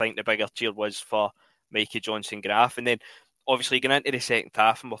honest, I think the bigger cheer was for Mikey Johnson Graf. And then obviously going into the second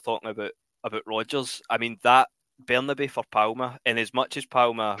half, and we're talking about Rodgers. I mean, that Bernabei for Palma, and as much as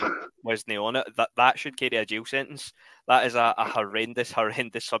Palma wasn't on it, that should carry a jail sentence. That is a horrendous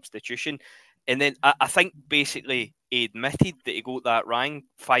substitution. And then I think basically he admitted that he got that wrong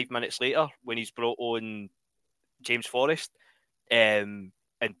 5 minutes later when he's brought on James Forrest and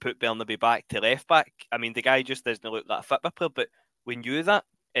put Bernabei back to left back. I mean, the guy just doesn't look that fit of a player, but we knew that.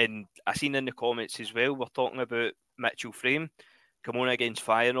 And I seen in the comments as well, we're talking about Mitchell Frame, come on against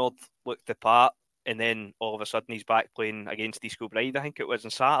Feyenoord, looked the part, and then all of a sudden he's back playing against East Kilbride, I think it was on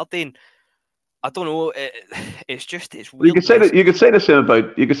Saturday. And I don't know. It's weird. You could say the same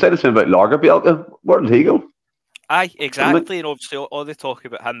about Lagerbielke. Where did he go? Aye, exactly. And obviously all they talk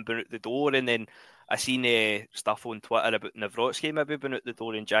about him being out the door, and then I seen stuff on Twitter about Nawrocki maybe being out the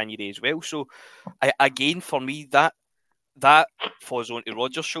door in January as well. So again, for me, that falls onto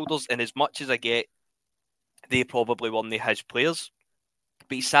Rodgers' shoulders. And as much as I get, they probably weren't his players,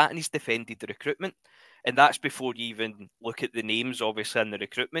 but he sat and he's defended the recruitment. And that's before you even look at the names, obviously, on the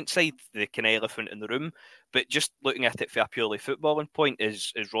recruitment side, the kind of elephant in the room. But just looking at it for a purely footballing point,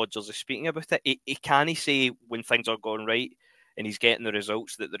 as Rodgers is speaking about it, he can't say when things are going right and he's getting the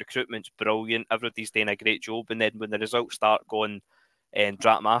results that the recruitment's brilliant, everybody's doing a great job, and then when the results start going and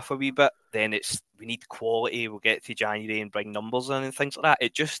drop off a wee bit, then we need quality, we'll get to January and bring numbers in and things like that.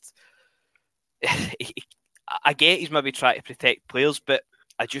 It just... I get he's maybe trying to protect players, but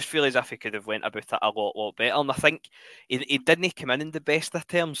I just feel as if he could have went about it a lot better. And I think he didn't come in the best of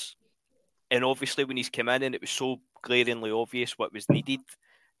terms. And obviously when he's come in and it was so glaringly obvious what was needed,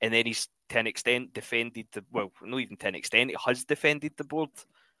 and then he's to an extent defended not even to an extent, he has defended the board,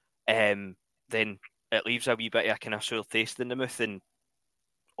 then it leaves a wee bit of a kind of sour taste in the mouth, and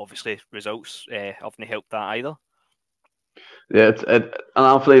obviously results haven't helped that either. Yeah, and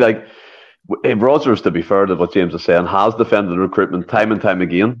obviously, like, Rodgers, to be fair to what James is saying, has defended recruitment time and time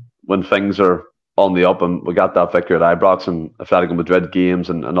again when things are on the up, and we got that victory at Ibrox and Atletico Madrid games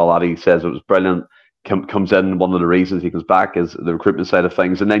and all that. He says it was brilliant. Comes in, one of the reasons he comes back is the recruitment side of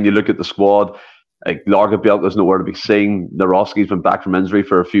things. And then you look at the squad, like Largabielka's nowhere to be seen. Naroski's been back from injury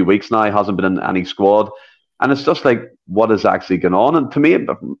for a few weeks now, hasn't been in any squad. And it's just like, what is actually going on? And to me,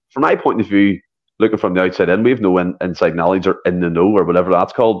 from my point of view, looking from the outside in, we have no inside knowledge or in the know or whatever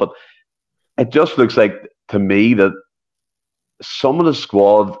that's called. But it just looks like, to me, that some of the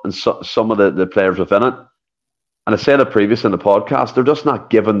squad and some of the players within it, and I said it previous in the podcast, they're just not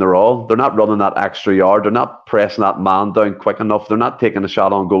giving their all. They're not running that extra yard. They're not pressing that man down quick enough. They're not taking a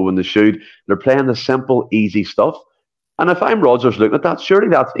shot on goal when they shoot. They're playing the simple, easy stuff. And if I'm Rodgers looking at that, surely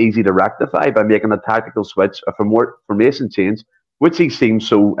that's easy to rectify by making a tactical switch, a formation change, which he seems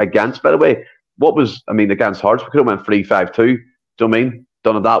so against. By the way, against Hearts, we could have went 3-5-2. Do you know what I mean?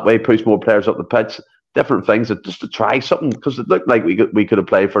 Done it that way, push more players up the pitch, different things, just to try something, because it looked like we could have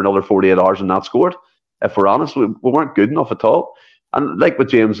played for another 48 hours and not scored. If we're honest, we weren't good enough at all. And like what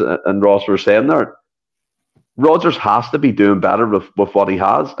James and Ross were saying there, Rodgers has to be doing better with what he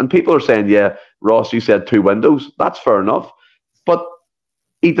has. And people are saying, yeah, Ross, you said 2 windows. That's fair enough. But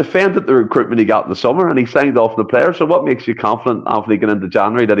he defended the recruitment he got in the summer and he signed off the players. So what makes you confident after he get into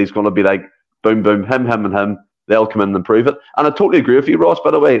January that he's going to be like, boom, boom, him, and him, they'll come in and prove it? And I totally agree with you, Ross, by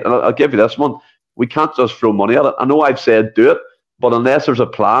the way. And I'll give you this one. We can't just throw money at it. I know I've said do it, but unless there's a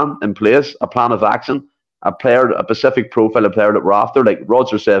plan in place, a plan of action, a specific profile of player that we're after, like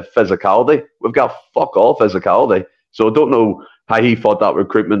Roger said, physicality. We've got fuck all physicality. So I don't know how he thought that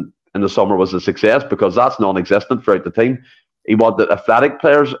recruitment in the summer was a success, because that's non-existent throughout the team. He wanted athletic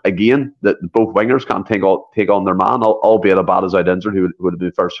players, again, that both wingers can take on their man, albeit Abada's out injured, who would have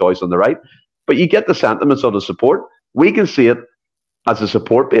been first choice on the right. But you get the sentiments of the support. We can see it as a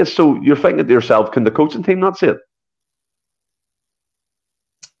support base. So you're thinking to yourself, can the coaching team not see it?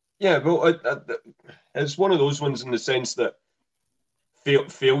 Yeah, well, it's one of those ones in the sense that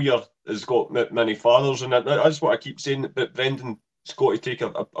failure has got many fathers, and that's what I keep saying. But Brendan's got to take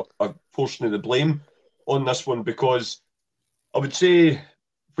a portion of the blame on this one, because I would say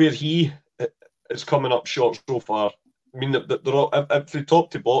where he is coming up short so far. I mean, they're all, from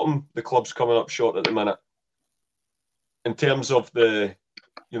top to bottom, the club's coming up short at the minute. In terms of the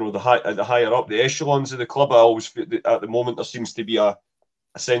higher up, the echelons of the club, I always feel that at the moment there seems to be a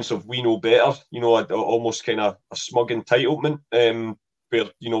sense of we know better, almost kind of a smug entitlement, where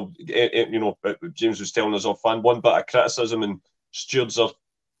James was telling us off-fan, one bit of criticism and stewards are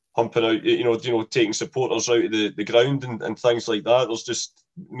humping out, taking supporters out of the ground and things like that. There's just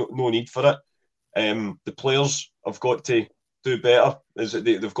no need for it. The players have got to do better.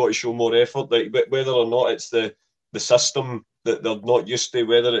 They've got to show more effort. Like whether or not it's the system that they're not used to,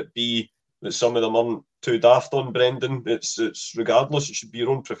 whether it be that some of them aren't too daft on, Brendan. It's regardless. It should be your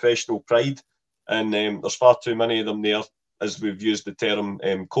own professional pride, and there's far too many of them there, as we've used the term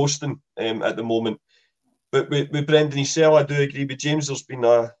coasting at the moment. But with Brendan himself, I do agree with James. There's been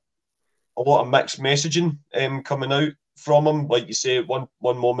a lot of mixed messaging coming out from him. Like you say, one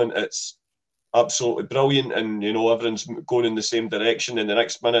moment it's absolutely brilliant, and everyone's going in the same direction. And the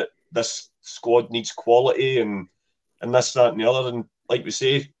next minute, this squad needs quality and this, that, and the other. And like we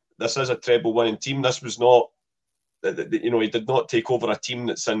say, this is a treble winning team. This was not, he did not take over a team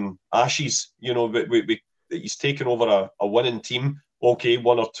that's in ashes. He's taken over a winning team. Okay,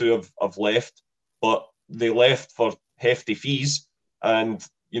 one or two have left, but they left for hefty fees, and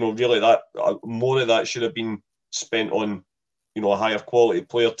really that more of that should have been spent on a higher quality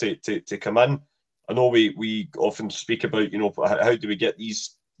player to come in. I know we often speak about how do we get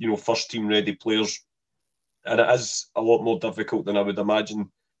these first team ready players, and it is a lot more difficult than I would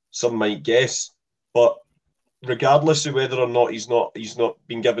imagine some might guess. But regardless of whether or not he's not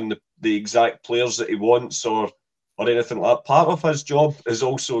been given the exact players that he wants or anything like that, part of his job is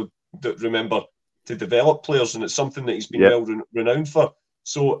also remember to develop players, and it's something that he's been well renowned for.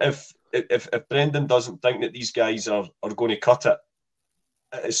 So if Brendan doesn't think that these guys are going to cut it,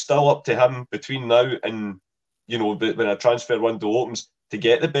 it's still up to him between now and when a transfer window opens to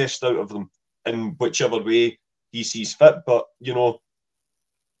get the best out of them in whichever way he sees fit. But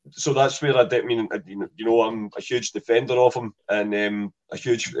so that's where I'm a huge defender of him and a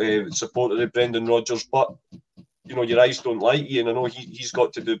huge supporter of Brendan Rodgers. But your eyes don't lie, and I know he's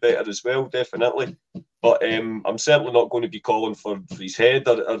got to do better as well, definitely. But I'm certainly not going to be calling for his head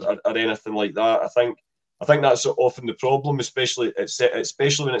or anything like that. I think that's often the problem, especially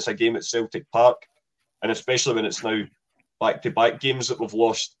when it's a game at Celtic Park, and especially when it's now back-to-back games that we've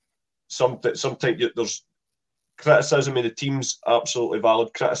lost. Sometimes there's criticism of the team's absolutely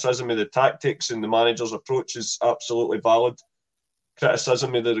valid. Criticism of the tactics and the manager's approach is absolutely valid.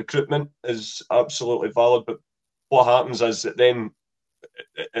 criticism of the recruitment is absolutely valid, but what happens is that then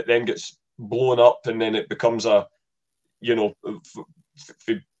it then gets blown up, and then it becomes a,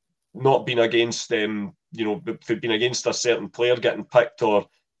 for not being against for being against a certain player getting picked or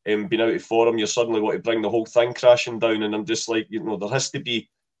being out of form, you suddenly want to bring the whole thing crashing down. And I'm just like, there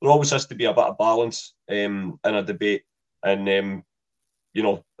always has to be a bit of balance in a debate, and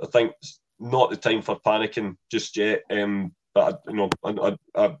I think it's not the time for panicking just yet. But I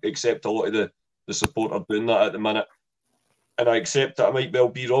accept a lot of the support are doing that at the minute, and I accept that I might well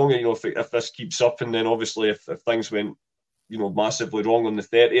be wrong. If this keeps up, and then obviously if things went massively wrong on the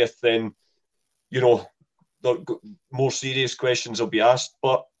 30th, then more serious questions will be asked.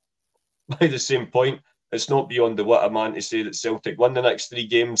 But by the same point, it's not beyond the wit of man to say that Celtic win the next 3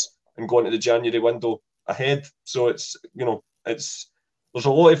 games and go into the January window ahead. So it's there's a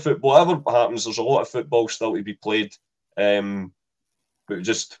lot of football. Whatever happens, there's a lot of football still to be played. But we're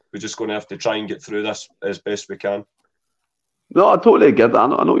just going to have to try and get through this as best we can. No, I totally get that. I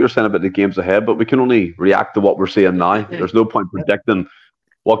know what you're saying about the games ahead, but we can only react to what we're seeing now. There's no point predicting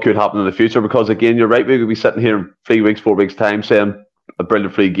what could happen in the future, because again, you're right, we could be sitting here in 3 weeks, 4 weeks time saying a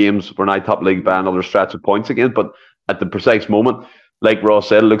brilliant 3 games, we're now top league by another stretch of points again. But at the precise moment, like Ross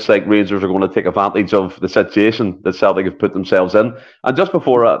said, it looks like Rangers are going to take advantage of the situation that Celtic have put themselves in. And just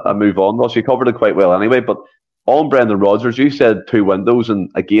before I move on, Ross, you covered it quite well anyway, but on Brendan Rodgers, you said 2 windows,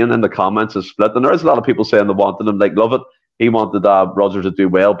 and again in the comments is split, and there's a lot of people saying they wanted him, like, love it. He wanted Rodgers to do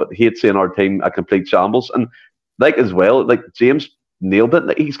well, but hates seeing our team a complete shambles. And like as well, like James nailed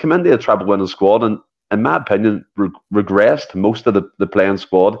it. He's come into a treble-winning squad, and in my opinion, regressed most of the playing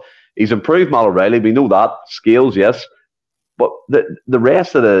squad. He's improved Mal O'Reilly, we know that. Scales, yes. But the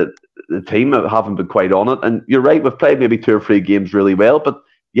rest of the team haven't been quite on it. And you're right, we've played maybe 2 or 3 games really well, but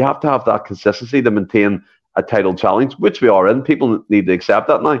you have to have that consistency to maintain a title challenge, which we are in. People need to accept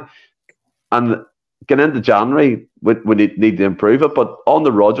that now. And getting into January, we need to improve it. But on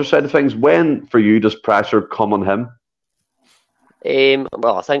the Rodgers side of things, when for you does pressure come on him?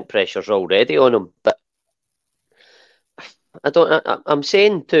 Well, I think pressure's already on him, but I'm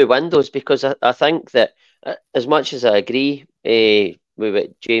saying 2 windows because I think that as much as I agree with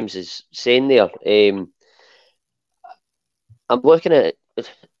what James is saying there, I'm looking at it.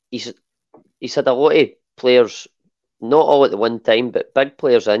 He's had a lot of players, not all at the one time, but big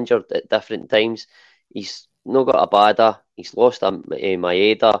players injured at different times. He's not got Abada. He's lost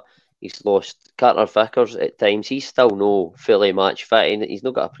Maeda. He's lost Carter Vickers at times. He's still no fully match fit. He's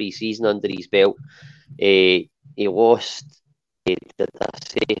not got a pre-season under his belt. He lost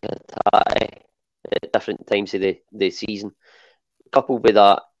Hatate at different times of the season. Coupled with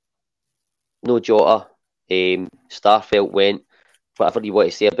that, no Jota. Starfelt went. Whatever you want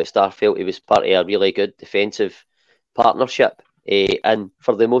to say about Starfelt, he was part of a really good defensive partnership. And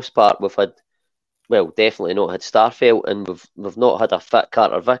for the most part, we've had, well, definitely not had Starfelt, and we've not had a fit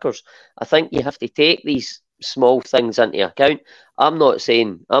Carter Vickers. I think you have to take these small things into account. I'm not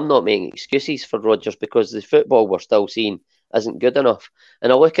making excuses for Rodgers, because the football we're still seeing isn't good enough.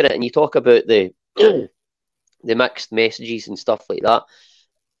 And I look at it, and you talk about the the mixed messages and stuff like that.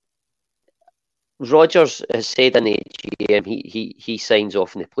 Rodgers has said in the GM he signs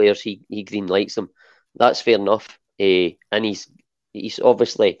off on the players, he green lights them. That's fair enough. And he's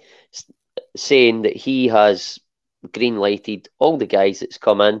obviously saying that he has green lighted all the guys that's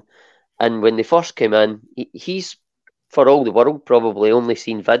come in. And when they first came in, he's, for all the world, probably only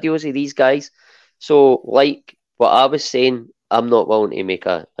seen videos of these guys. So, like what I was saying, I'm not willing to make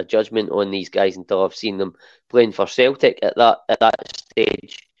a judgment on these guys until I've seen them playing for Celtic at that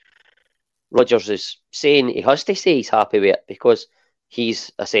stage. Rodgers is saying he has to say he's happy with it because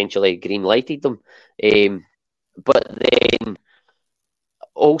he's essentially green lighted them. But then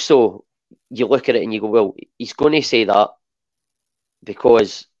also you look at it and you go, well, he's going to say that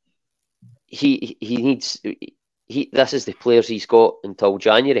because he needs. This is the players he's got until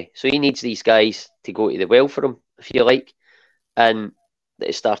January, so he needs these guys to go to the well for him, if you like. And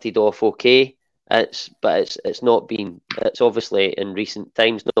it started off okay. It's not been. It's obviously in recent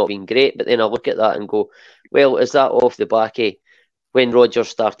times not been great. But then I look at that and go, well, is that off the back of when Rodgers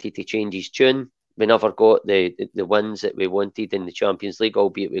started to change his tune? We never got the wins that we wanted in the Champions League,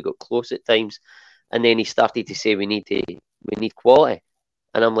 albeit we got close at times. And then he started to say we need quality,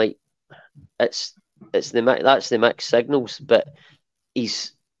 and I'm like, that's the mixed signals. But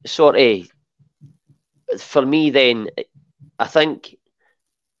he's sort of, for me then, I think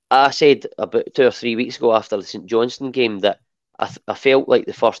I said about 2 or 3 weeks ago after the St Johnstone game that I felt like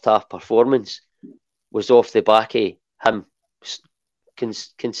the first half performance was off the back of him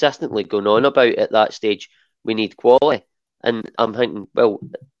consistently going on about at that stage we need quality. And I'm thinking, well,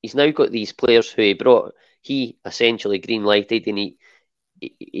 he's now got these players who he brought. He essentially green lighted, and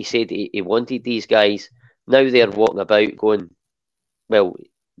he said he wanted these guys. Now they're walking about going, well,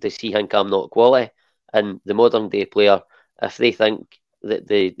 does he think I'm not quality? And the modern day player, if they think that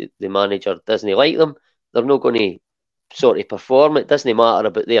the manager doesn't like them, they're not going to sort of perform. It doesn't matter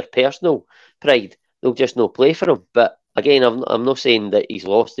about their personal pride. They'll just not play for him. But again, I'm not saying that he's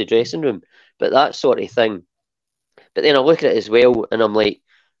lost the dressing room, but that sort of thing. But then I look at it as well, and I'm like,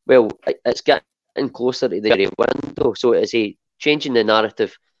 well, it's getting closer to the window. So is he changing the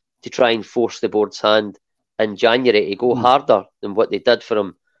narrative to try and force the board's hand in January to go harder than what they did for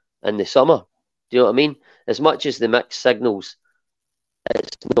him in the summer? Do you know what I mean? As much as the mixed signals,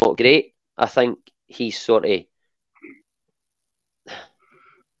 it's not great. I think he's sort of, I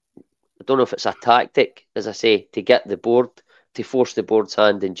don't know if it's a tactic, as I say, to get the board, to force the board's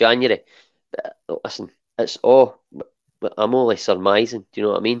hand in January. But listen, it's all, I'm only surmising, do you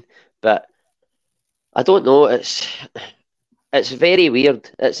know what I mean? But I don't know, it's very weird.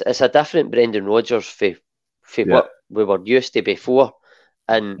 It's a different Brendan Rodgers for what we were used to before.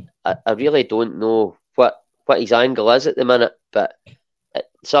 And I really don't know what his angle is at the minute, but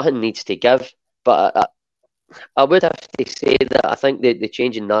something needs to give. But I would have to say that I think the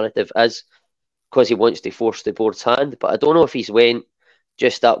change in narrative is because he wants to force the board's hand. But I don't know if he's went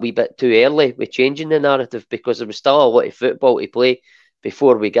just that wee bit too early with changing the narrative, because there was still a lot of football to play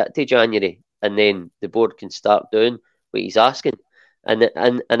before we get to January, and then the board can start doing what he's asking. And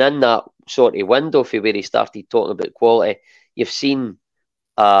in that sort of window for where he started talking about quality, you've seen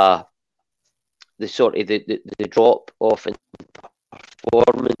the sort of the drop off in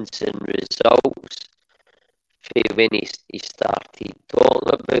performance and results when he started talking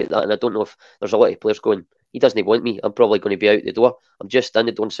about that. And I don't know if there's a lot of players going, he doesn't want me, I'm probably going to be out the door. I'm just in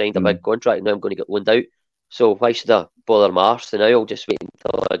the door, signed a big contract, and now I'm going to get loaned out. So why should I bother my arse? And now I'll just wait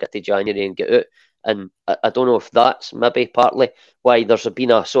until I get to January and get out. And I don't know if that's maybe partly why there's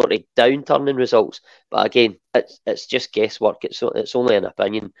been a sort of downturn in results. But again, it's just guesswork. It's only an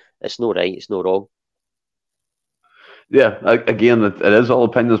opinion. It's no right, it's no wrong. Yeah, again, it is all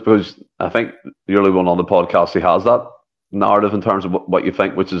opinions, because I think the only one on the podcast who has that narrative in terms of what you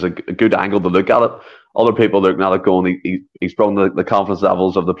think, which is a good angle to look at it. Other people looking at it going, he's brought the confidence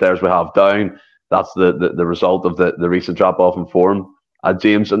levels of the players we have down. That's the result of the recent drop off in form.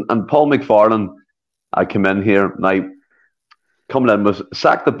 James and Paul McFarlane, I come in here now. Coming in was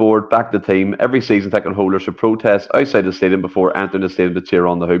sack the board, back the team. Every season ticket holder should protest outside the stadium before entering the stadium to cheer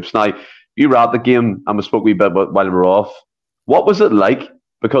on the hoops. Now, you were at the game, and we spoke a wee bit about while we were off. What was it like?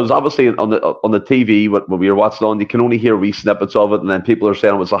 Because obviously on the TV, when we were watching on, you can only hear wee snippets of it, and then people are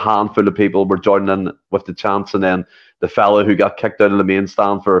saying it was a handful of people were joining in with the chants, and then the fellow who got kicked out of the main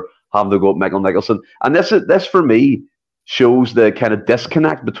stand for having to go at Michael Nicholson. And this for me shows the kind of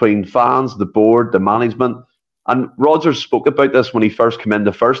disconnect between fans, the board, the management. And Rodgers spoke about this when he first came in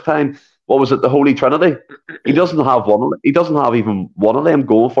the first time. What was it? The Holy Trinity. He doesn't have one. He doesn't have even one of them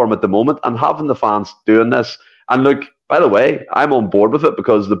going for him at the moment. And having the fans doing this, and look, by the way, I'm on board with it,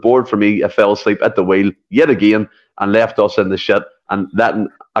 because the board for me fell asleep at the wheel yet again and left us in the shit. And letting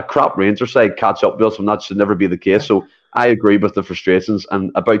a crap Rangers side catch up with us, and that should never be the case. So I agree with the frustrations,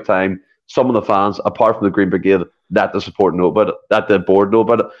 and about time some of the fans, apart from the Green Brigade, that the support know about it, that the board know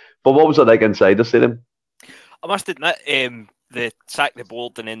about it. But what was it like inside the stadium? I must admit, the sack the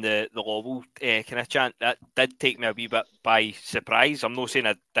board and then the Lobel kind of chant, that did take me a wee bit by surprise. I'm not saying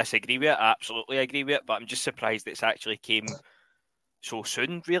I disagree with it, I absolutely agree with it, but I'm just surprised it's actually came so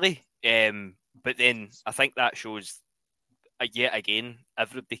soon, really. But then I think that shows, yet again,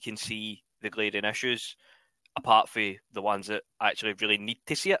 everybody can see the glaring issues, apart from the ones that actually really need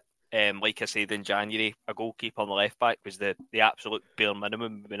to see it. Like I said in January, a goalkeeper on the left back was the absolute bare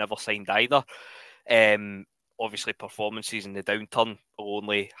minimum. We never signed either. Obviously, performances in the downturn will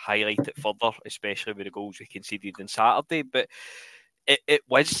only highlight it further, especially with the goals we conceded on Saturday. But it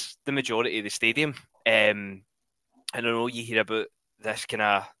was the majority of the stadium. And I know you hear about this kind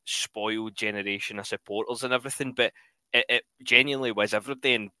of spoiled generation of supporters and everything, but it genuinely was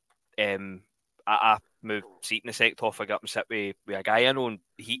everybody. And I moved seat in the sector off. I got him sit with a guy I know, and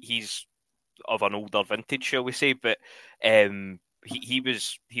he's of an older vintage, shall we say, but he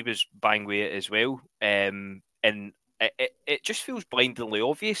was bang with it as well. And it just feels blindingly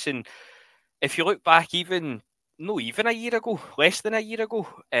obvious. And if you look back, even a year ago, less than a year ago,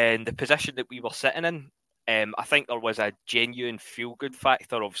 and the position that we were sitting in, I think there was a genuine feel-good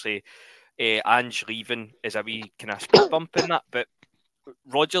factor. Obviously, Ange leaving is a wee kind of speed bump in that, but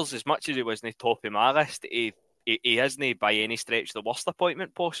Rodgers, as much as he wasn't top of my list, he isn't by any stretch the worst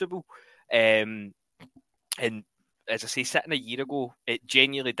appointment possible. And as I say, sitting a year ago, it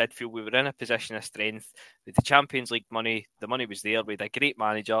genuinely did feel we were in a position of strength with the Champions League money. The money was there. We had a great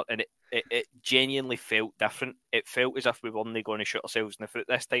manager, and it genuinely felt different. It felt as if we weren't going to shoot ourselves in the foot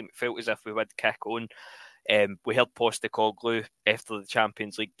this time. It felt as if we would kick on. We heard Postecoglou after the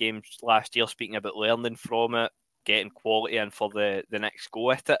Champions League games last year speaking about learning from it, getting quality in for the next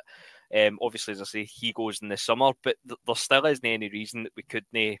go at it. Obviously, as I say, he goes in the summer, but there still isn't any reason that we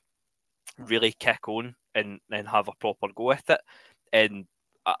couldn't really kick on and have a proper go at it. And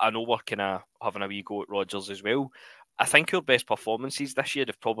I know we're kind of having a wee go at Rodgers as well. I think our best performances this year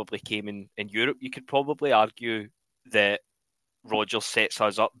have probably came in Europe. You could probably argue that Rodgers sets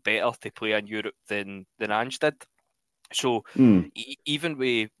us up better to play in Europe than Ange did. So even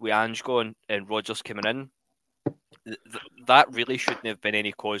with Ange gone and Rodgers coming in, that really shouldn't have been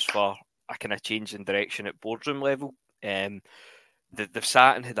any cause for a kind of change in direction at boardroom level. They've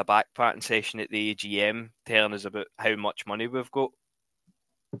sat and had a backpatting session at the AGM telling us about how much money we've got,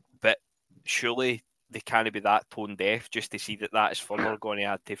 but surely they can't be that tone deaf just to see that is further going to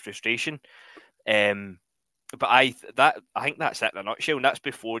add to frustration. But I think that's it in a nutshell, and that's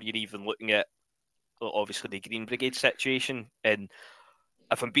before you're even looking at obviously the Green Brigade situation. And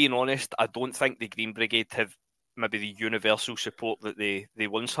if I'm being honest, I don't think the Green Brigade have maybe the universal support that they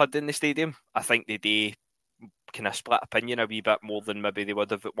once had in the stadium. I think they do kind of split opinion a wee bit more than maybe they would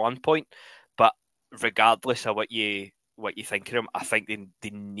have at one point. But regardless of what you think of them, I think they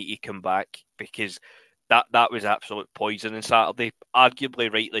need to come back, because that was absolute poison on Saturday.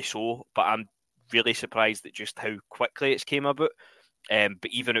 Arguably rightly so, but I'm really surprised at just how quickly it's came about.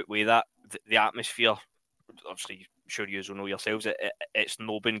 But even out with that, the atmosphere, obviously, I'm sure you will know yourselves, it's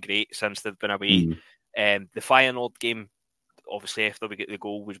not been great since they've been away. The Feyenoord game, obviously after we get the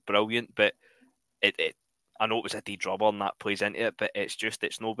goal, was brilliant, but I know it was a de-drubber and that plays into it, but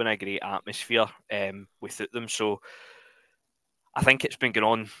it's not been a great atmosphere without them. So I think it's been going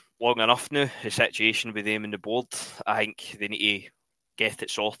on long enough now, the situation with them and the board. I think they need to get it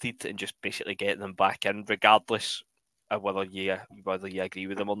sorted and just basically get them back in, regardless of whether you agree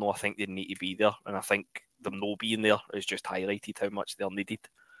with them or not. I think they need to be there, and I think them not being there has just highlighted how much they're needed.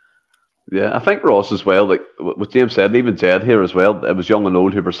 Yeah, I think Ross as well, like what James said, and even Jed here as well, it was young and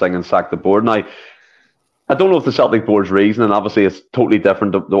old who were singing sack the board. Now, I don't know if the Celtic board's reason, and obviously it's totally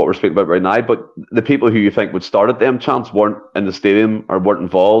different to what we're speaking about right now, but the people who you think would start at them chants weren't in the stadium or weren't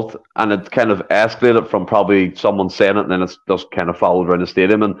involved, and it kind of escalated from probably someone saying it, and then it's just kind of followed around the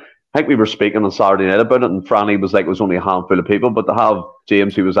stadium. And I think we were speaking on Saturday night about it, and Franny was like, it was only a handful of people, but to have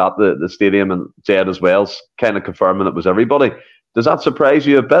James, who was at the stadium, and Jed as well, kind of confirming it was everybody. Does that surprise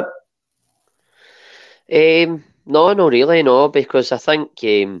you a bit? No, not really, no, because I think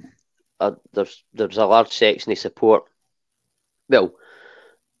there's a large section of support. Well,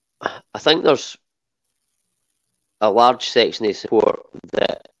 I think there's a large section of support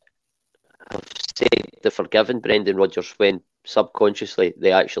that have said they've forgiven Brendan Rodgers when subconsciously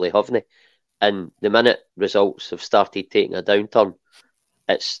they actually haven't. And the minute results have started taking a downturn,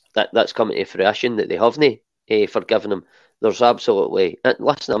 that's coming to fruition that they haven't forgiven him. There's absolutely,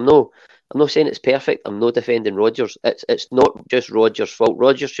 listen, I'm not saying it's perfect. I'm not defending Rodgers. It's not just Rodgers' fault.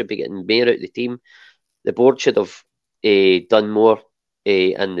 Rodgers should be getting more out of the team. The board should have done more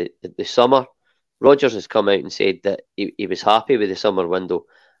in the summer. Rodgers has come out and said that he was happy with the summer window.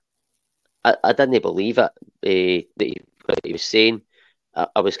 I didn't believe it, what he was saying.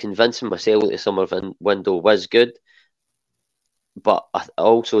 I was convincing myself that the summer window was good, but I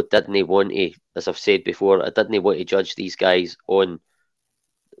also didn't want to, as I've said before, I didn't want to judge these guys on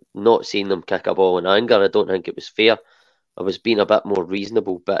not seeing them kick a ball in anger. I don't think it was fair. I was being a bit more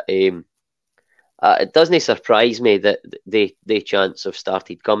reasonable, but it doesn't surprise me that the chants have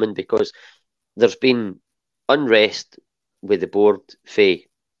started coming, because there's been unrest with the board for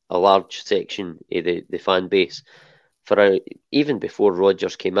a large section of the fan base for even before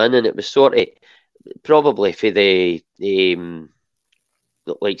Rodgers came in, and it was sort of probably for the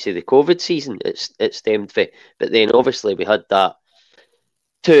like say the COVID season it stemmed for, but then obviously we had that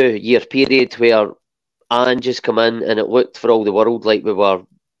 2-year period where Ange has come in and it looked for all the world like we were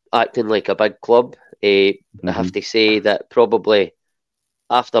acting like a big club. I have to say that probably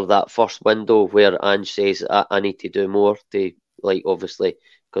after that first window where Ange says I need to do more to, like, obviously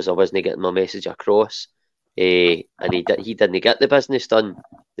because I wasn't getting my message across, and he didn't get the business done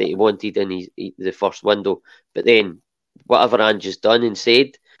that he wanted in the first window. But then whatever Ange has done and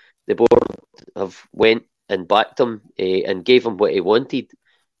said, the board have went and backed him and gave him what he wanted.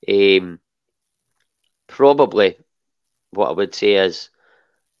 Probably what I would say is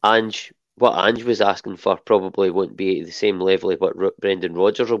what Ange was asking for probably won't be at the same level of what Brendan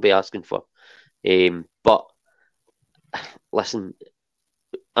Rodgers will be asking for. But listen,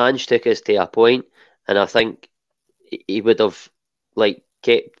 Ange took us to a point, and I think he would have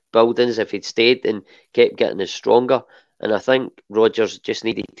kept building as if he'd stayed and kept getting us stronger. And I think Rodgers just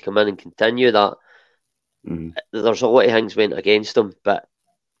needed to come in and continue that. There's a lot of things went against him, but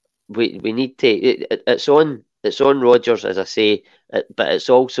we need to. It's on Rodgers, as I say, but it's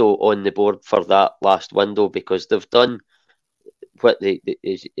also on the board for that last window, because they've done what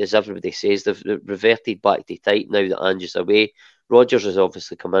as everybody says, they've reverted back to type now that Ange is away. Rodgers has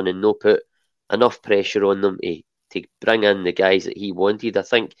obviously come in and not put enough pressure on them to bring in the guys that he wanted. I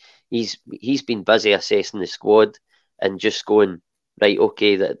think he's been busy assessing the squad and just going, right,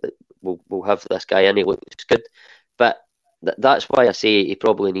 okay, that we'll have this guy in, he looks good. But that's why I say he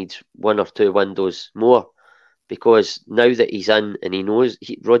probably needs one or two windows more, because now that he's in and he knows,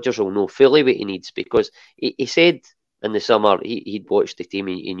 Rodgers will know fully what he needs, because he said in the summer he'd watched the team,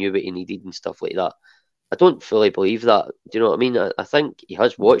 he knew what he needed and stuff like that. I don't fully believe that. Do you know what I mean? I think he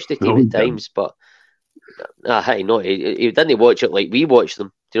has watched the team at times, but he didn't watch it like we watch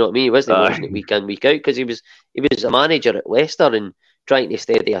them. Do you know what I mean? He wasn't watching it week in, week out, because he was a manager at Leicester and trying to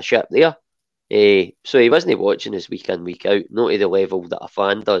steady a ship there. So he wasn't watching us week in, week out, not to the level that a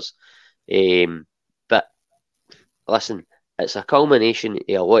fan does. But listen, it's a culmination of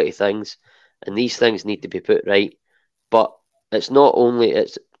a lot of things, and these things need to be put right. But it's not only,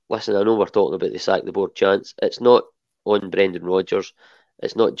 listen, I know we're talking about the sack the board chance. It's not on Brendan Rodgers.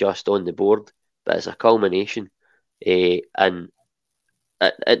 It's not just on the board, but it's a culmination. And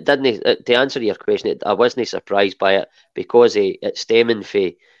it didn't, to answer your question, I wasn't surprised by it, because it's stemming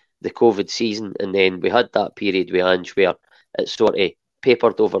from the COVID season, and then we had that period with Ange where it sort of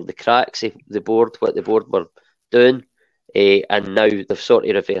papered over the cracks of the board, what the board were doing, and now they've sort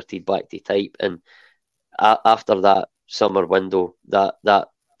of reverted back to type. And after that summer window, that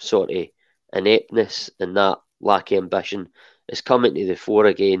sort of ineptness and that lack of ambition is coming to the fore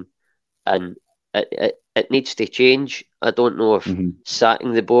again, and it needs to change. I don't know if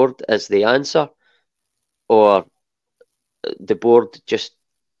sacking the board is the answer, or the board just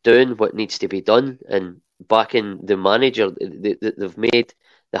doing what needs to be done and backing the manager that they've made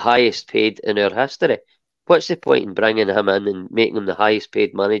the highest paid in our history. What's the point in bringing him in and making him the highest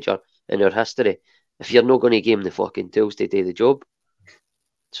paid manager in our history if you're not going to give him the fucking tools to do the job?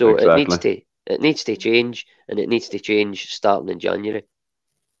 So exactly. It needs to change, and it needs to change starting in January.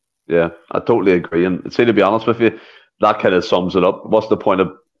 Yeah, I totally agree. And see, to be honest with you, that kind of sums it up. What's the point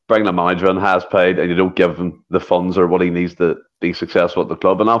of bringing a manager in, has paid, and you don't give him the funds or what he needs to be successful at the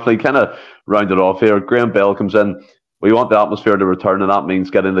club? And after he kind of rounded off here, Graham Bell comes in. We want the atmosphere to return, and that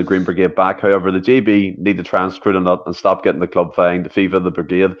means getting the Green Brigade back. However, the GB need to try and screw the nut and stop getting the club fined, FIFA, the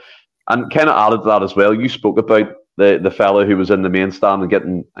brigade. And kind of added to that as well, you spoke about the fellow who was in the main stand and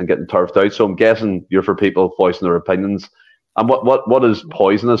getting turfed out. So I'm guessing you're for people voicing their opinions. And what is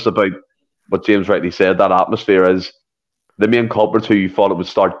poisonous about what James rightly said, that atmosphere, is the main culprits who you thought it would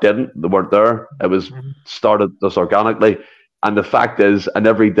start didn't. They weren't there. It was started just organically. And the fact is, an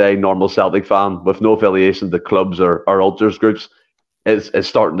everyday normal Celtic fan with no affiliation to clubs or ultras groups is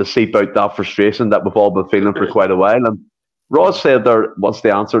starting to seep out that frustration that we've all been feeling for quite a while. And Ross said there, what's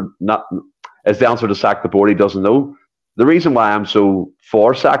the answer? Is the answer to sack the board? He doesn't know. The reason why I'm so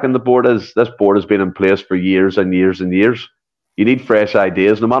for sacking the board is this board has been in place for years and years and years. You need fresh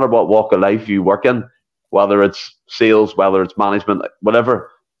ideas, no matter what walk of life you work in, whether it's sales, whether it's management,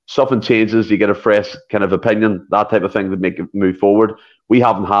 whatever. Something changes, you get a fresh kind of opinion, that type of thing to make it move forward. We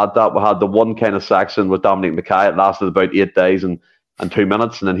haven't had that. We had the one kind of section with Dominic Mackay. It lasted about 8 days and 2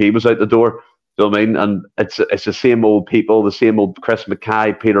 minutes, and then he was out the door. Do you know what I mean? And it's the same old people, the same old Chris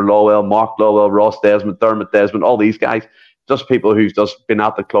Mackay, Peter Lawwell, Mark Lawwell, Ross Desmond, Dermot Desmond, all these guys. Just people who've just been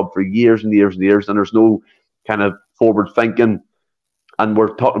at the club for years and years and years, and there's no kind of forward thinking. And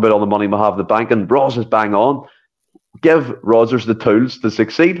we're talking about all the money we have in the bank, and Ross is bang on. Give Rodgers the tools to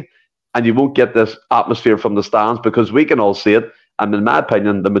succeed, and you won't get this atmosphere from the stands, because we can all see it. And in my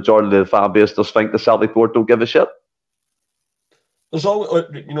opinion, the majority of the fan base just think the Celtic board don't give a shit. There's all,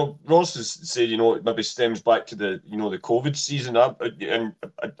 Ross has said, it maybe stems back to the COVID season, and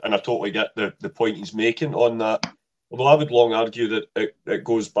I totally get the point he's making on that. Although I would long argue that it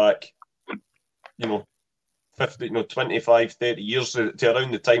goes back, 50, 25, 30 years to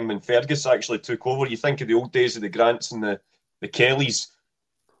around the time when Fergus actually took over. You think of the old days of the Grants and the Kellys,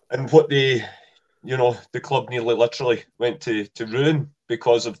 and what the club nearly literally went to ruin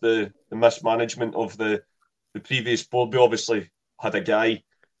because of the mismanagement of the previous board. We obviously had a guy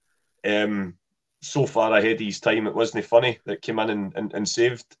so far ahead of his time, it wasn't funny, that came in and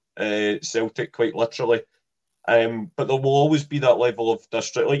saved Celtic quite literally. But there will always be that level of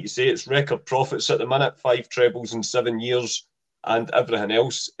distrust. Like you say, it's record profits at the minute, 5 trebles in 7 years, and everything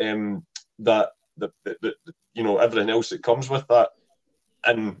else everything else that comes with that.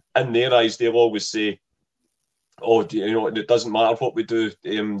 And in their eyes, they'll always say, "Oh, it doesn't matter what we do."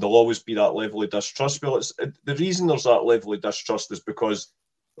 There'll always be that level of distrust. Well, the reason there's that level of distrust is because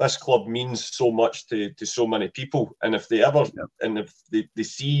this club means so much to so many people, and if they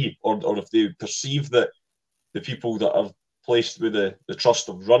see or if they perceive that the people that are placed with the trust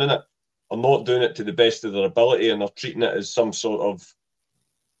of running it are not doing it to the best of their ability and are treating it as some sort of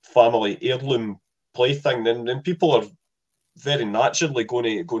family heirloom plaything, then people are very naturally going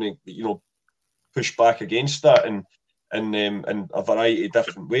to push back against that in a variety of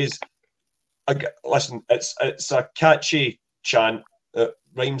different ways. Listen, it's a catchy chant. It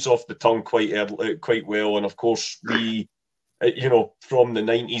rhymes off the tongue quite well, and of course we, from the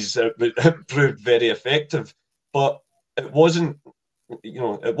 90s, it proved very effective. But it wasn't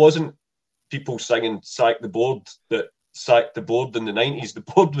people singing "Sack the Board" that sacked the board in the 90s. The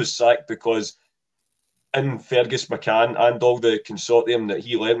board was sacked because in Fergus McCann and all the consortium that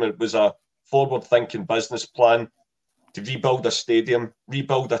he led with was a forward-thinking business plan to rebuild a stadium,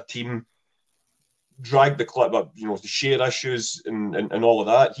 rebuild a team, drag the club up, to share issues and all of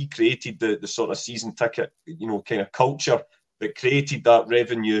that. He created the sort of season ticket, kind of culture that created that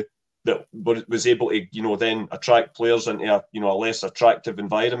revenue that was able to, then attract players into a less attractive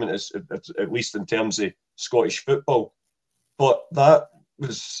environment, at least in terms of Scottish football. But that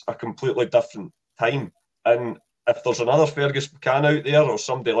was a completely different time. And if there's another Fergus McCann out there or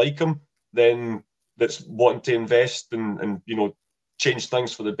somebody like him, then that's wanting to invest and change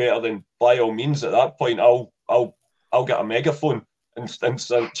things for the better, then by all means, at that point, I'll get a megaphone and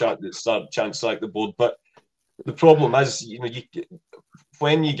start chanting "Sack the Board." But the problem is,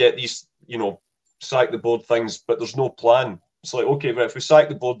 when you get these, sack the board things, but there's no plan. It's like, okay, right, if we sack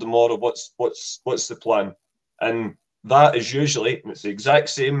the board tomorrow, what's the plan? And that is usually, it's the exact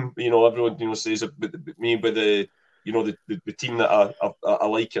same. Everyone says me with the the team that I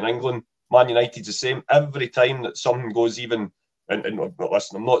like in England. Man United's the same. Every time that something goes even, and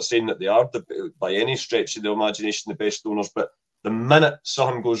listen, I'm not saying that they are by any stretch of the imagination the best owners, but the minute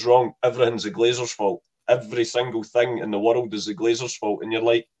something goes wrong, everything's the Glazers' fault. Every single thing in the world is the Glazers' fault, and you're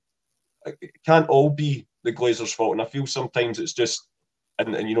like, it can't all be the Glazers' fault. And I feel sometimes it's just,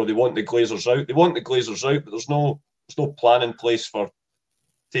 and they want the Glazers out. They want the Glazers out, but there's no plan in place for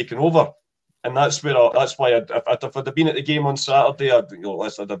taking over. And that's why if I'd have been at the game on Saturday,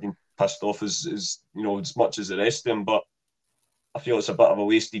 I'd have been pissed off as much as the rest of them. But I feel it's a bit of a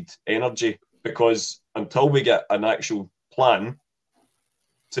wasted energy, because until we get an actual plan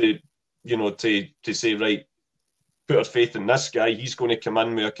to say, right, put our faith in this guy, he's going to come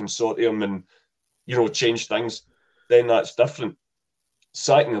in with a consortium and change things, then that's different.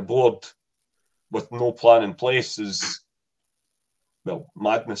 Sacking a board with no plan in place is, well,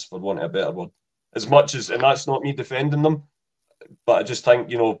 madness, for want of a better word. As much as, and that's not me defending them, but I just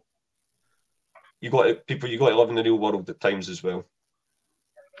think you got to live in the real world at times as well.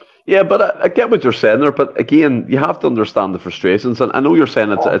 Yeah, but I get what you're saying there. But again, you have to understand the frustrations. And I know you're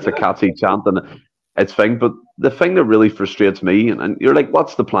saying it's a catchy chant and it's fine, but the thing that really frustrates me, and you're like,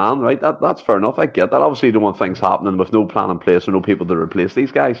 what's the plan, right? That's fair enough. I get that. Obviously, you don't want things happening with no plan in place or no people to replace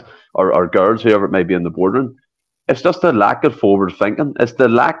these guys or girls, whoever it may be in the boardroom. It's just the lack of forward thinking. It's the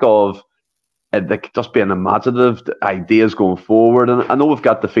lack of just being imaginative, ideas going forward. And I know we've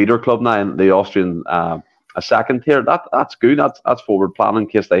got the feeder club now in the Austrian a second tier. That's good. That's forward planning in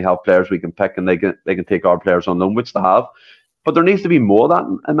case they have players we can pick and they can take our players on loan, which they have. But there needs to be more of that,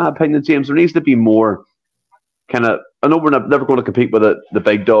 in my opinion, James. There needs to be more kind of. I know we're never going to compete with the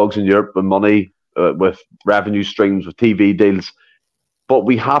big dogs in Europe with money, with revenue streams, with TV deals. But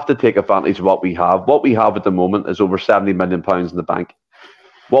we have to take advantage of what we have. What we have at the moment is over £70 million in the bank.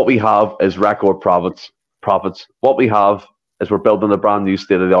 What we have is record profits. What we have is we're building a brand new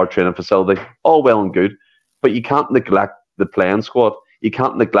state-of-the-art training facility. All well and good, but you can't neglect the playing squad. You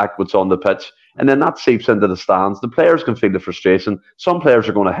can't neglect what's on the pitch. And then that seeps into the stands. The players can feel the frustration. Some players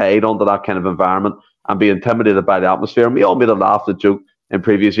are going to hide under that kind of environment and be intimidated by the atmosphere. And we all made a laugh, the joke in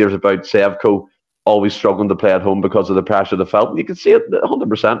previous years about Sevco always struggling to play at home because of the pressure they felt. And you can see it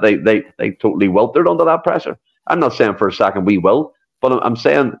 100%. They totally wilted under that pressure. I'm not saying for a second we will, but I'm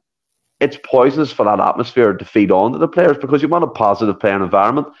saying it's poisonous for that atmosphere to feed on to the players, because you want a positive playing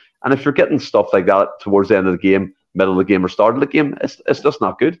environment. And if you're getting stuff like that towards the end of the game, middle of the game or start of the game, it's just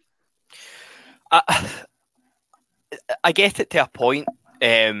not good. I get it to a point,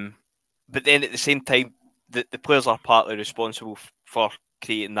 but then at the same time, the players are partly responsible for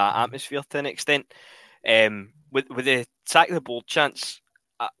creating that atmosphere to an extent. With the sack the board chance,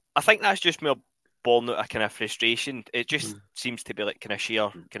 I think that's just more born out of kind of frustration. It just seems to be like kind of sheer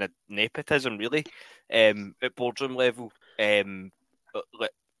kind of nepotism, really, at boardroom level. I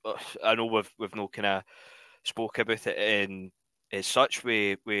know we've no kind of spoke about it in as such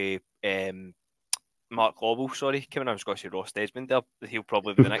with Mark Lobble, sorry, coming in. I was going to say Ross Desmond there. He'll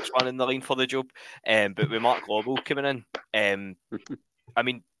probably be the next one in the line for the job. But with Mark Lobble coming in, I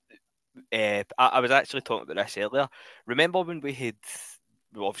mean, I was actually talking about this earlier. Remember when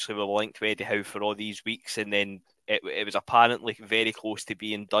obviously we were linked to Eddie Howe for all these weeks, and then it was apparently very close to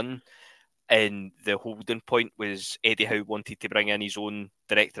being done. And the holding point was Eddie Howe wanted to bring in his own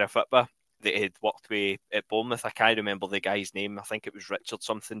director of football that had worked with at Bournemouth. I can't remember the guy's name. I think it was Richard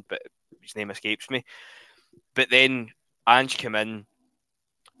something, but his name escapes me. But then Ange came in.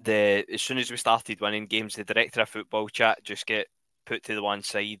 As soon as we started winning games, the director of football chat just get put to the one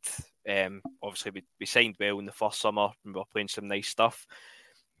side. Obviously, we signed well in the first summer and we were playing some nice stuff.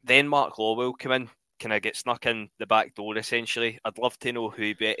 Then Mark Lawwell came in, kind of get snuck in the back door, essentially. I'd love to know who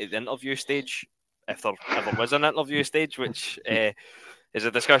he bet at the interview stage, if there ever was an interview stage, which is a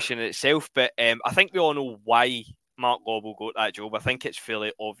discussion in itself. But I think we all know why Mark Lawwell got that job. I think it's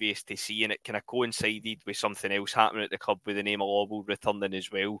fairly obvious to see, and it kind of coincided with something else happening at the club with the name of Lawwell returning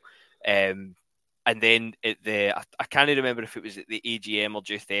as well. And then I can't remember if it was at the AGM or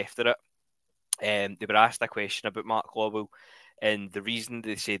just after it. They were asked a question about Mark Lawwell, and the reason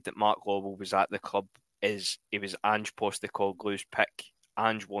they said that Mark Lawwell was at the club is he was Ange Postecoglou's pick.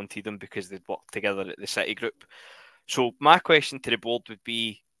 Ange wanted him because they'd worked together at the City Group. So my question to the board would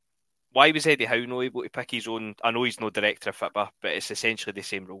be, why was Eddie Howe not able to pick his own? I know he's no director of football, but it's essentially the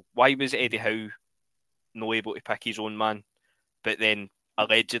same role. Why was Eddie Howe not able to pick his own man? But then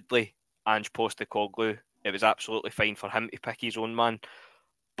allegedly, Ange Postecoglou, it was absolutely fine for him to pick his own man,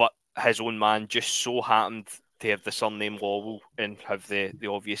 but his own man just so happened to have the surname Lawwell and have the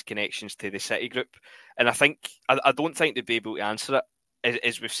obvious connections to the City Group. And I don't think they'd be able to answer it.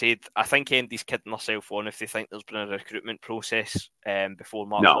 As we've said, I think Andy's kidding herself on if they think there's been a recruitment process before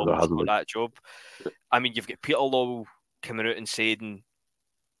Mark Lawwell's got that job. I mean, you've got Peter Lawwell coming out and saying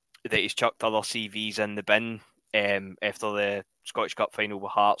that he's chucked other CVs in the bin after the Scottish Cup final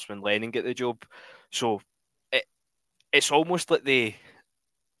with Hearts when Lennon got the job. So it's almost like they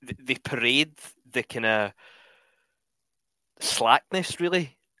parade the kind of slackness,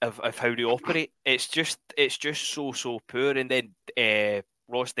 really, of how they operate. It's just so poor. And then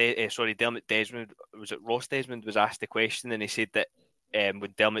Dermot Desmond, was it Ross Desmond was asked the question, and he said that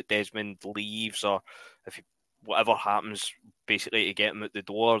when Dermot Desmond leaves, or if whatever happens basically to get him out the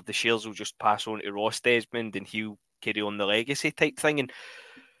door, the shares will just pass on to Ross Desmond and he'll carry on the legacy type thing. And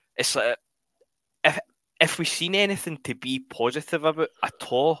it's like, if we've seen anything to be positive about at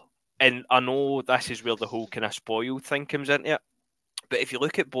all, and I know this is where the whole kind of spoiled thing comes into it, but if you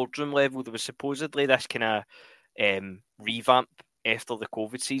look at boardroom level, there was supposedly this kind of revamp after the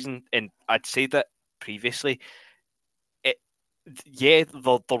COVID season, and I'd said that previously. There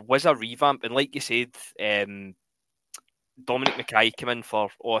was a revamp, and like you said, Dominic Mackay came in for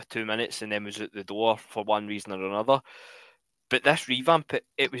 2 minutes and then was at the door for one reason or another. But this revamp,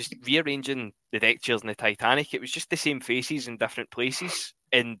 it was rearranging the deck chairs in the Titanic. It was just the same faces in different places,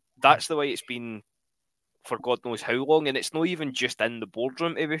 and that's the way it's been for God knows how long. And it's not even just in the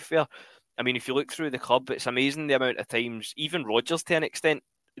boardroom, to be fair. I mean, if you look through the club, it's amazing the amount of times, even Rodgers to an extent,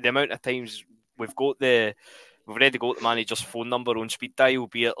 the amount of times we've already got the manager's phone number on speed dial,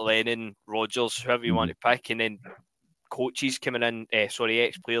 be it Lennon, Rodgers, whoever you want to pick, and then coaches coming in,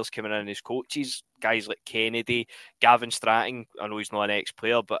 ex-players coming in as coaches, guys like Kennedy, Gavin Stratton. I know he's not an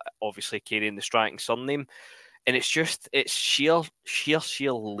ex-player, but obviously carrying the Stratton surname. And it's sheer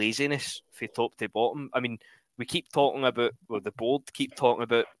laziness from top to bottom. I mean, we keep talking about, the board keep talking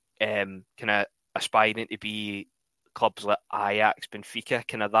about kind of aspiring to be clubs like Ajax, Benfica,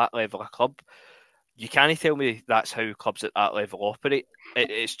 kind of that level of club. You can't tell me that's how clubs at that level operate.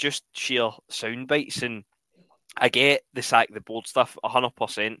 It's just sheer sound bites. And I get the sack the board stuff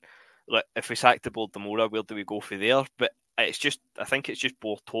 100%. Like, if we sack the board tomorrow, where do we go for there? But I think it's just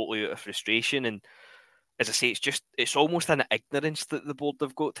both totally out of frustration. And as I say, it's almost an ignorance that the board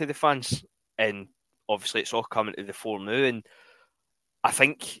have got to the fans. And obviously it's all coming to the fore now. And I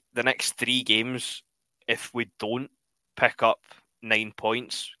think the next 3 games, if we don't pick up 9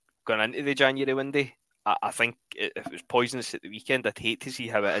 points going into the January window, I think if it was poisonous at the weekend, I'd hate to see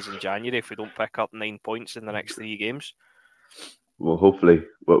how it is in January if we don't pick up 9 points in the next 3 games. Well, hopefully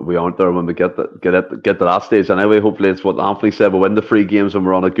we aren't there when we get to that stage. Anyway, hopefully it's what Anthony said. We'll win the 3 games and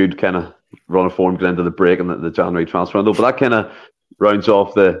we're on a good kind of run of form going into the break and the January transfer window. But rounds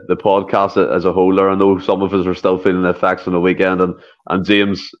off the podcast as a whole. I know some of us are still feeling the effects from the weekend, and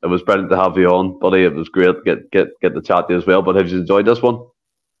James, it was brilliant to have you on, buddy. It was great to get the chat to you as well. But have you enjoyed this one?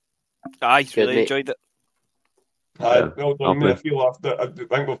 I Good, really mate. enjoyed it. Well done, mate. I feel I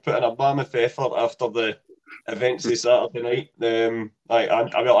think we've put in a mammoth effort after the events this Saturday night.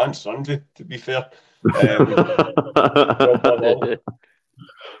 And Sunday, to be fair. Well done all.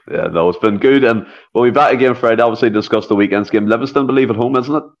 Yeah, no, it's been good, and we'll be back again Friday. Obviously, discuss the weekend's game. Livingston, believe at home,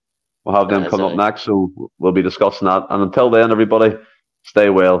 isn't it? We'll have them coming up next, so we'll be discussing that. And until then, everybody, stay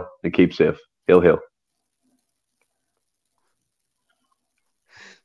well and keep safe. Hail, hail.